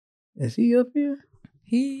 Is he up here?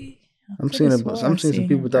 I'm seeing some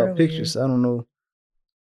people without pictures. I don't know.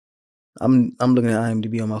 I'm looking at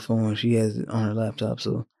IMDb on my phone. She has it on her laptop,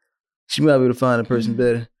 so she might be able to find the person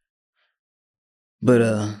better. But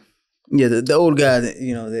yeah, the old guy that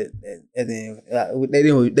that at the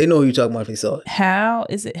end, they know who you're talking about if they saw it. Hal?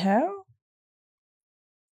 Is it Hal?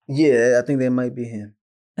 Yeah, I think that might be him.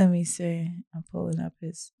 Let me see. I'm pulling up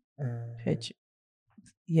his picture.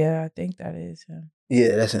 Yeah, I think that is him.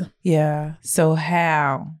 Yeah, that's him. Yeah. So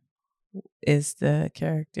Hal is the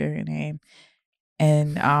character name.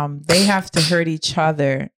 And they have to hurt each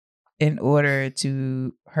other in order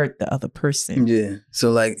to hurt the other person. Yeah.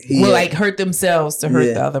 So like hurt themselves to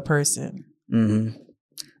hurt the other person. Mm-hmm.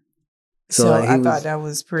 So I thought that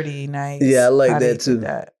was pretty nice. Yeah, I like that too.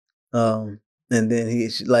 And then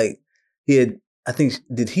he had, I think,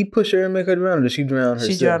 did he push her and make her drown, or did she drown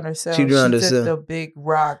herself? She drowned herself. She took the big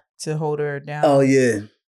rock to hold her down. Oh yeah.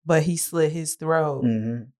 But he slit his throat.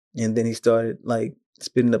 Mm-hmm. And then he started like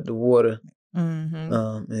spitting up the water.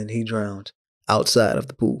 Mm-hmm. And he drowned outside of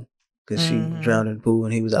the pool because she drowned in the pool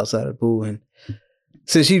and he was outside of the pool. And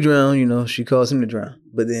since she drowned, she caused him to drown,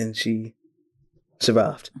 but then she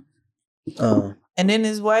survived. And then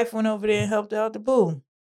his wife went over there and helped out the pool.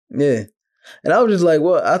 Yeah. And I was just like,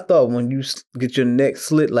 well, I thought when you get your neck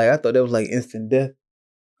slit, like I thought that was like instant death.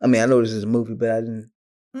 I mean, I know this is a movie, but I didn't.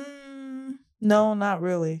 No, not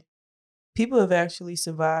really. People have actually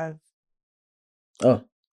survived. Oh.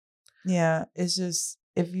 Yeah, it's just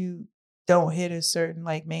if you don't hit a certain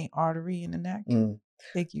like main artery in the neck, I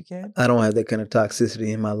think you can. I don't have that kind of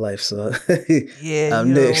toxicity in my life, so yeah,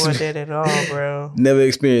 you don't want that at all, bro. Never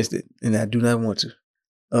experienced it, and I do not want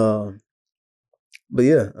to. But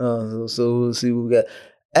yeah, so we'll see what we got.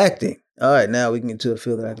 Acting. All right, now we can get to a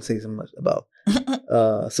field that I can say so much about.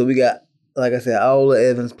 So we got, like I said, Iola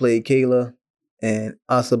Evans played Kayla, and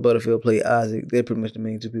Asa Butterfield played Isaac. They're pretty much the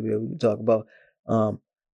main two people that we can talk about.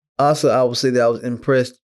 Asa, I would say that I was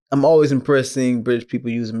impressed. I'm always impressed seeing British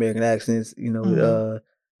people use American accents.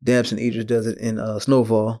 Damson Idris does it in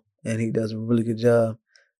Snowfall, and he does a really good job.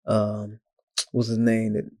 What's his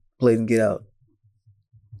name that played in Get Out?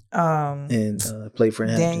 And played for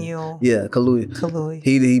Daniel. Yeah, Kaluuya.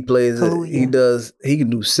 He plays Kaluuya. He can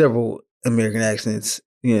do several American accents,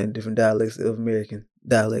 different dialects of American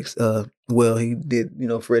dialects. Well, he did,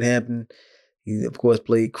 Fred Hampton. He of course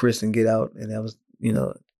played Chris in Get Out, and that was,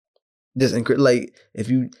 just incredible. Like if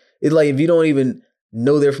you don't even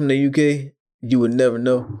know they're from the UK, you would never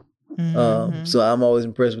know. Mm-hmm. So I'm always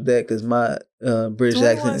impressed with that because my British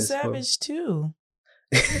accent is Savage too.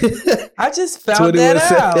 I just found that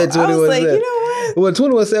out. I was like, you know what? Well,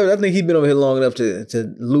 21 Savage, I think he'd been over here long enough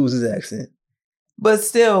to lose his accent. But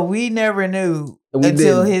still, we never knew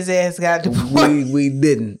until his ass got deported. We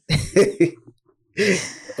didn't.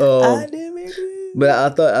 But I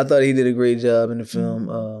thought he did a great job in the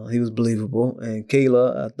film. He was believable. And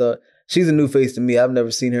Kayla, I thought she's a new face to me. I've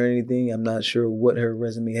never seen her in anything. I'm not sure what her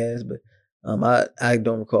resume has, but I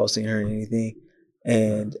don't recall seeing her in anything.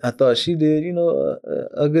 And I thought she did,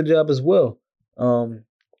 a good job as well. Oh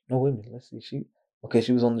wait a minute, let's see.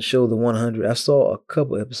 She was on the show The 100. I saw a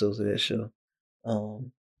couple episodes of that show.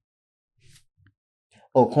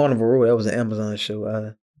 Carnival Row. That was an Amazon show.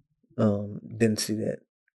 I didn't see that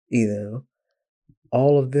either.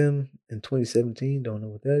 All of them in 2017. Don't know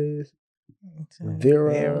what that is.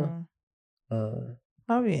 Vera.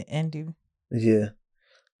 Probably Andy. Yeah.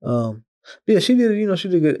 Yeah, she did. She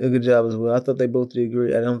did a good job as well. I thought they both did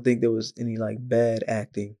great. I don't think there was any like bad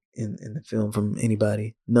acting in the film from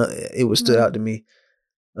anybody. No, it was stood out to me.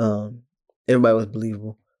 Everybody was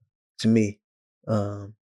believable to me. Yeah,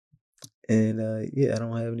 I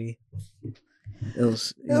don't have any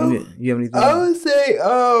else. You have anything? I would say,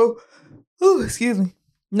 excuse me.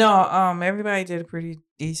 No, everybody did a pretty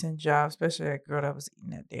decent job, especially that girl that was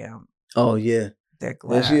eating that damn. Oh yeah, that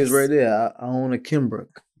glass. There she is right there. Iona Kimbrough.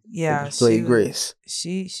 Yeah, she played Grace.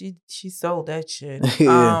 She sold that shit.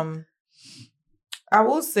 Yeah. I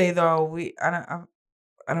will say though, I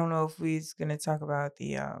don't know if we're gonna talk about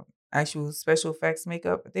the actual special effects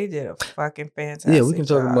makeup, but they did a fucking fantastic. Yeah, we can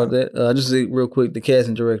talk about that. Just say real quick, the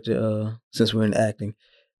casting director. Since we're in acting,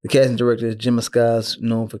 the casting director is Gemma Skies,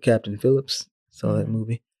 known for Captain Phillips. Saw that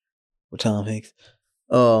movie with Tom Hanks.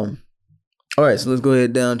 All right, so let's go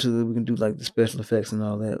ahead down to we can do like the special effects and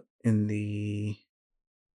all that in the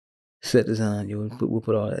Set design. We'll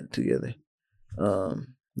put all that together.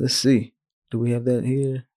 Let's see. Do we have that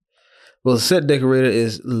here? Well, the set decorator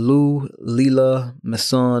is Lou Lila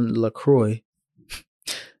Masson LaCroix,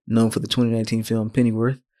 known for the 2019 film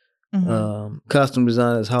Pennyworth. Mm-hmm. Costume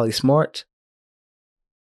designer is Holly Smart.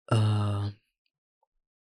 I'm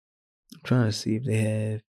trying to see if they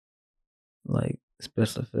have like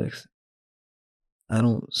special effects.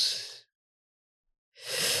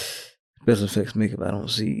 Special effects makeup. I don't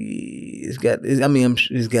see. It's got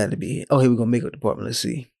to be. Oh, here we go. Makeup department. Let's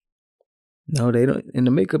see. No, they don't. In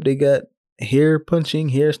the makeup, they got hair punching,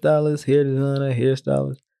 hairstylist, hair designer,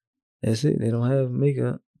 hairstylist. That's it. They don't have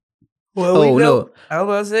makeup. Well, we know. No. I was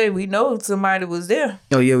about to say, we know somebody was there.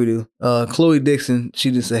 Oh, yeah, we do. Chloe Dixon,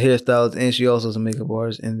 she just a hairstylist, and she also is a makeup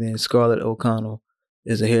artist. And then Scarlett O'Connell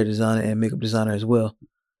is a hair designer and makeup designer as well.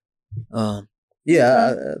 I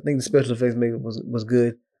think the special effects makeup was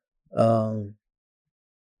good.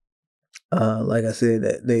 Like I said,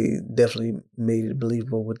 that they definitely made it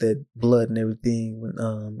believable with that blood and everything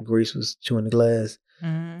when Grace was chewing the glass.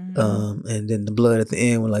 Mm-hmm. And then the blood at the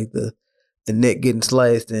end when like the neck getting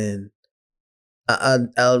sliced, and I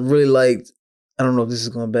really liked, I don't know if this is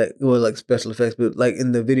going back or like special effects, but like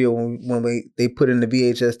in the video when they put in the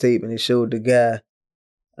VHS tape and they showed the guy,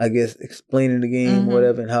 I guess, explaining the game or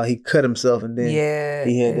whatever, and how he cut himself, and then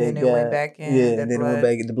he had that guy. Went back in. Yeah, and then it went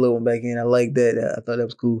back, the blood went back in. I like that. I thought that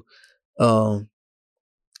was cool. But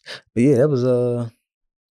yeah, that was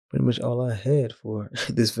pretty much all I had for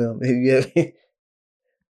this film.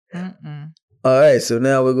 All right, so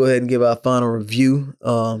now we'll go ahead and give our final review.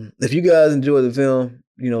 If you guys enjoy the film,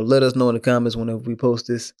 let us know in the comments whenever we post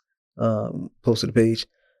this, post to the page.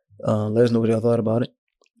 Let us know what y'all thought about it.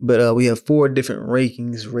 But we have 4 different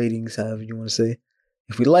ratings, however you want to say.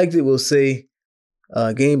 If we liked it, we'll say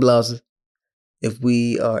game blouses. If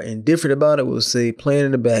we are indifferent about it, we'll say playing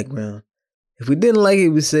in the background. If we didn't like it,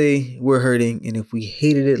 we say we're hurting. And if we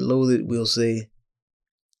hated it, loathed it, we'll say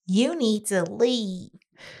you need to leave.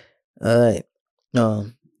 All right.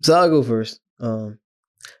 So I'll go first. For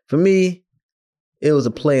me, it was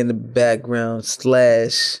a play in the background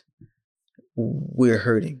 / we're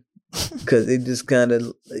hurting. Because it just kind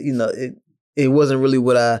of, it wasn't really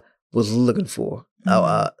what I was looking for.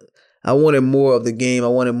 Mm-hmm. I wanted more of the game. I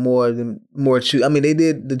wanted more choose. I mean, they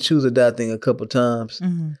did the choose or die thing a couple times,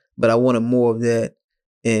 but I wanted more of that.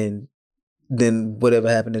 And then whatever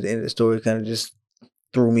happened at the end of the story kind of just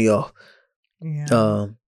threw me off. Yeah.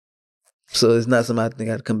 So it's not something I think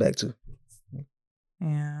I'd come back to.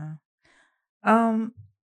 Yeah.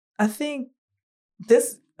 I think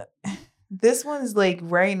this one's like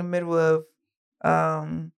right in the middle of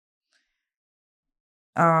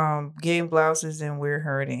Game Blouses and We're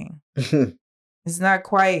Hurting. It's not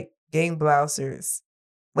quite Game Blouses.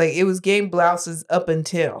 Like it was Game Blouses up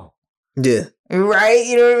until. Yeah. Right?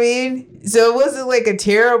 You know what I mean? So it wasn't like a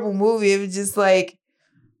terrible movie. It was just like,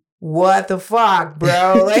 what the fuck,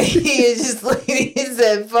 bro? Like it's just like he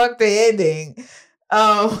said, fuck the ending.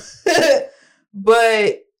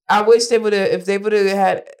 But I wish they would have, if they would have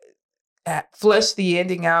had fleshed the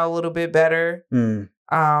ending out a little bit better.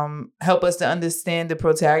 Help us to understand the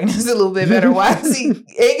protagonist a little bit better. Why is he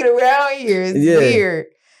hanging around here? It's weird.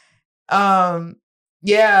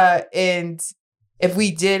 Yeah, and if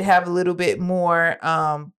we did have a little bit more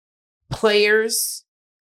players.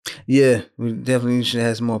 Yeah, we definitely should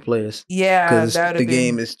have some more players. Yeah, because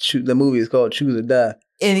the movie is called Choose or Die.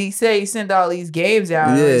 And he said he sent all these games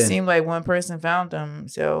out. Yeah. It seemed like one person found them.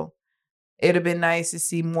 So it'd have been nice to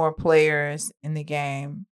see more players in the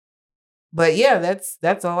game. But yeah,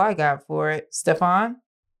 that's all I got for it. Stefan,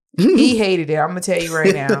 he hated it. I'm gonna tell you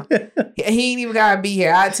right now. He ain't even gotta be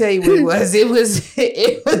here. I'll tell you what it was.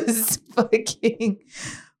 It was fucking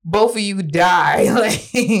both of you die.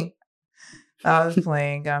 Like I was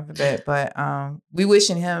playing, God forbid. But we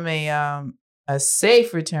wishing him a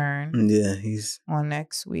safe return. Yeah, he's on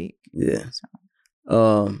next week. Yeah.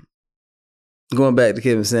 So. Going back to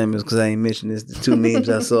Kevin Samuels, because I ain't mentioned this, the 2 memes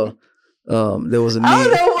I saw. There was a meme. I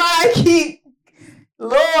don't know why I keep.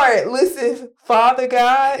 Lord, listen, Father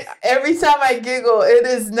God. Every time I giggle, it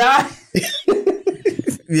is not.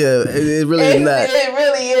 Yeah, it really is not. It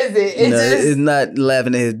really isn't. It's not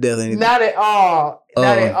laughing at his death or anything. Not at all.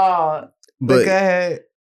 Not at all. But go ahead.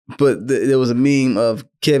 But there was a meme of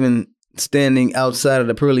Kevin standing outside of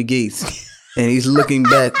the pearly gates, and he's looking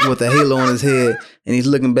back with a halo on his head, and he's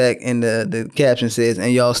looking back, and the caption says,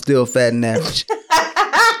 "And y'all still fat and average."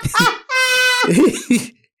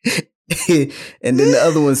 And then the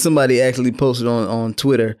other one, somebody actually posted on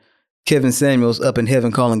Twitter, Kevin Samuels up in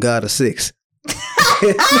heaven calling God a 6.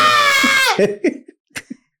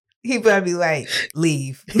 He probably like,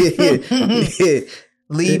 leave.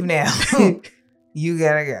 Leave now. You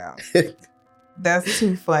gotta go. That's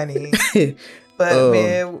too funny. But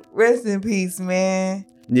man, rest in peace, man.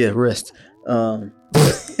 Yeah, rest. I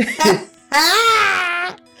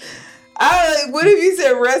was like, what if you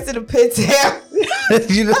said rest in the pit down?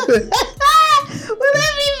 You know, what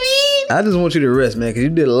that mean? I just want you to rest, man, because you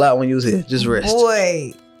did a lot when you was here. Just rest.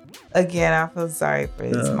 Boy. Again, I feel sorry for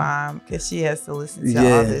his mom because she has to listen to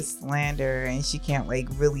all this slander and she can't like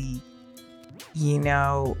really,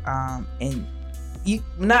 and you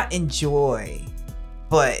not enjoy,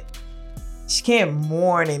 but she can't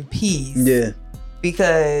mourn in peace. Yeah.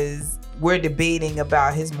 Because we're debating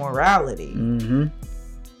about his morality. Mm-hmm.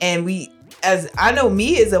 And I know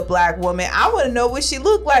me as a black woman, I want to know what she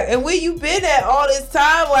looked like and where you been at all this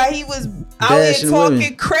time while he was out here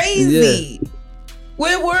talking crazy. Yeah.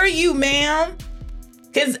 Where were you, ma'am?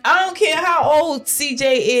 Because I don't care how old CJ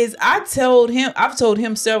is. I've told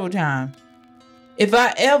him several times, if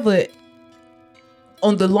I ever,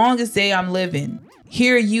 on the longest day I'm living,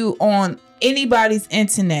 hear you on anybody's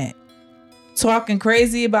internet talking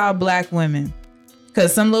crazy about black women,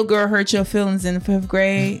 because some little girl hurt your feelings in the 5th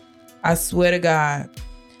grade, I swear to God,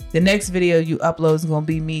 the next video you upload is going to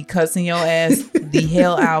be me cussing your ass the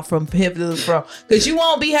hell out from hip to the front. Because you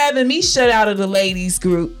won't be having me shut out of the ladies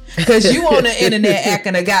group. Because you on the internet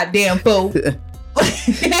acting a goddamn fool.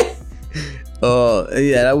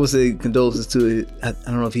 Yeah, I would say condolences to it. I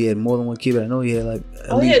don't know if he had more than one kid, but I know he had like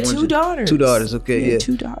he had 2 daughters. 2 daughters, okay, yeah.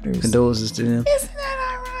 2 daughters. Condolences to them. Isn't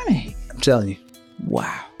that ironic? I'm telling you.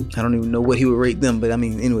 Wow. I don't even know what he would rate them, but I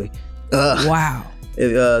mean, anyway. Wow.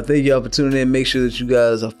 Thank y'all for tuning in. Make sure that you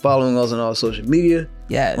guys are following us on all social media.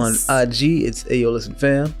 Yes. On IG, it's Ayo Listen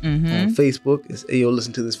Fam. Mm-hmm. On Facebook, it's Ayo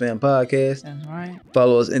Listen to This Fam Podcast. That's right.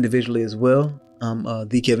 Follow us individually as well. I'm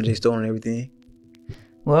the Kevin J. Stone and everything.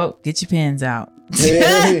 Well, get your pens out.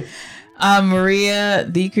 I'm Maria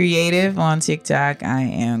the Creative on TikTok. I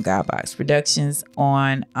am Godbox Productions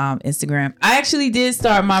on Instagram. I actually did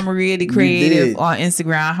start my Maria the Creative on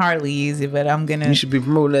Instagram. I hardly use it, but I'm gonna. You should be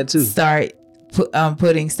promoting that too. Start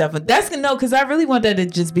putting stuff. That's gonna because I really want that to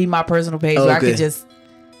just be my personal page where I could just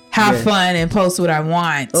have fun and post what I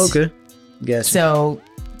want. Okay, gotcha. So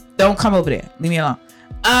don't come over there. Leave me alone.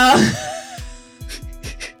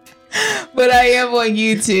 But I am on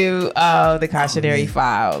YouTube, the Cautionary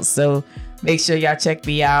Files. So make sure y'all check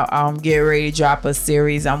me out. I'm getting ready to drop a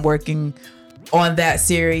series. I'm working on that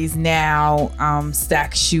series now,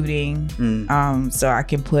 stack shooting. So I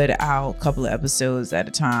can put out a couple of episodes at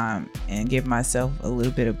a time and give myself a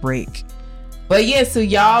little bit of break. But yeah, so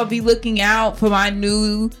y'all be looking out for my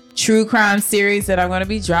new true crime series that I'm going to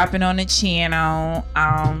be dropping on the channel.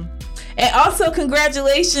 And also,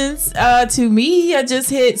 congratulations to me. I just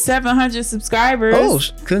hit 700 subscribers. Oh,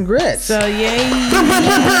 congrats. So, yay.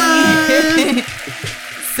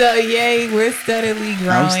 We're steadily growing.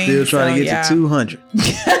 I'm still trying to get to 200.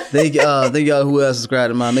 Thank y'all who else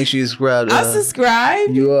subscribed to mine. Make sure you subscribe. I subscribe.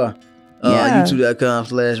 You are.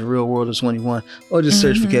 YouTube.com/realworld21 or just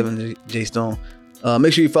search for Kevin J. Stone.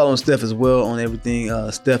 Make sure you follow Steph as well on everything.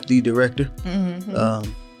 Steph the Director.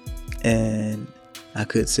 Mm-hmm. And I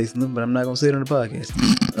could say something, but I'm not gonna say it on the podcast.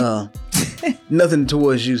 Nothing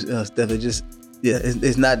towards you, Steph. It just,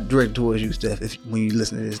 it's not directed towards you, Steph. When you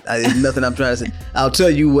listen to this, it's nothing I'm trying to say. I'll tell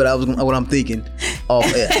you what I'm thinking off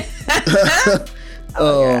air.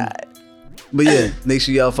 God. But yeah, make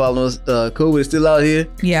sure y'all follow us. COVID is still out here.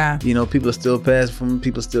 Yeah. People are still passing from,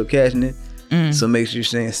 people still catching it. So make sure you're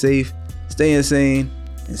staying safe, staying sane,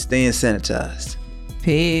 and staying sanitized.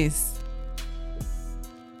 Peace.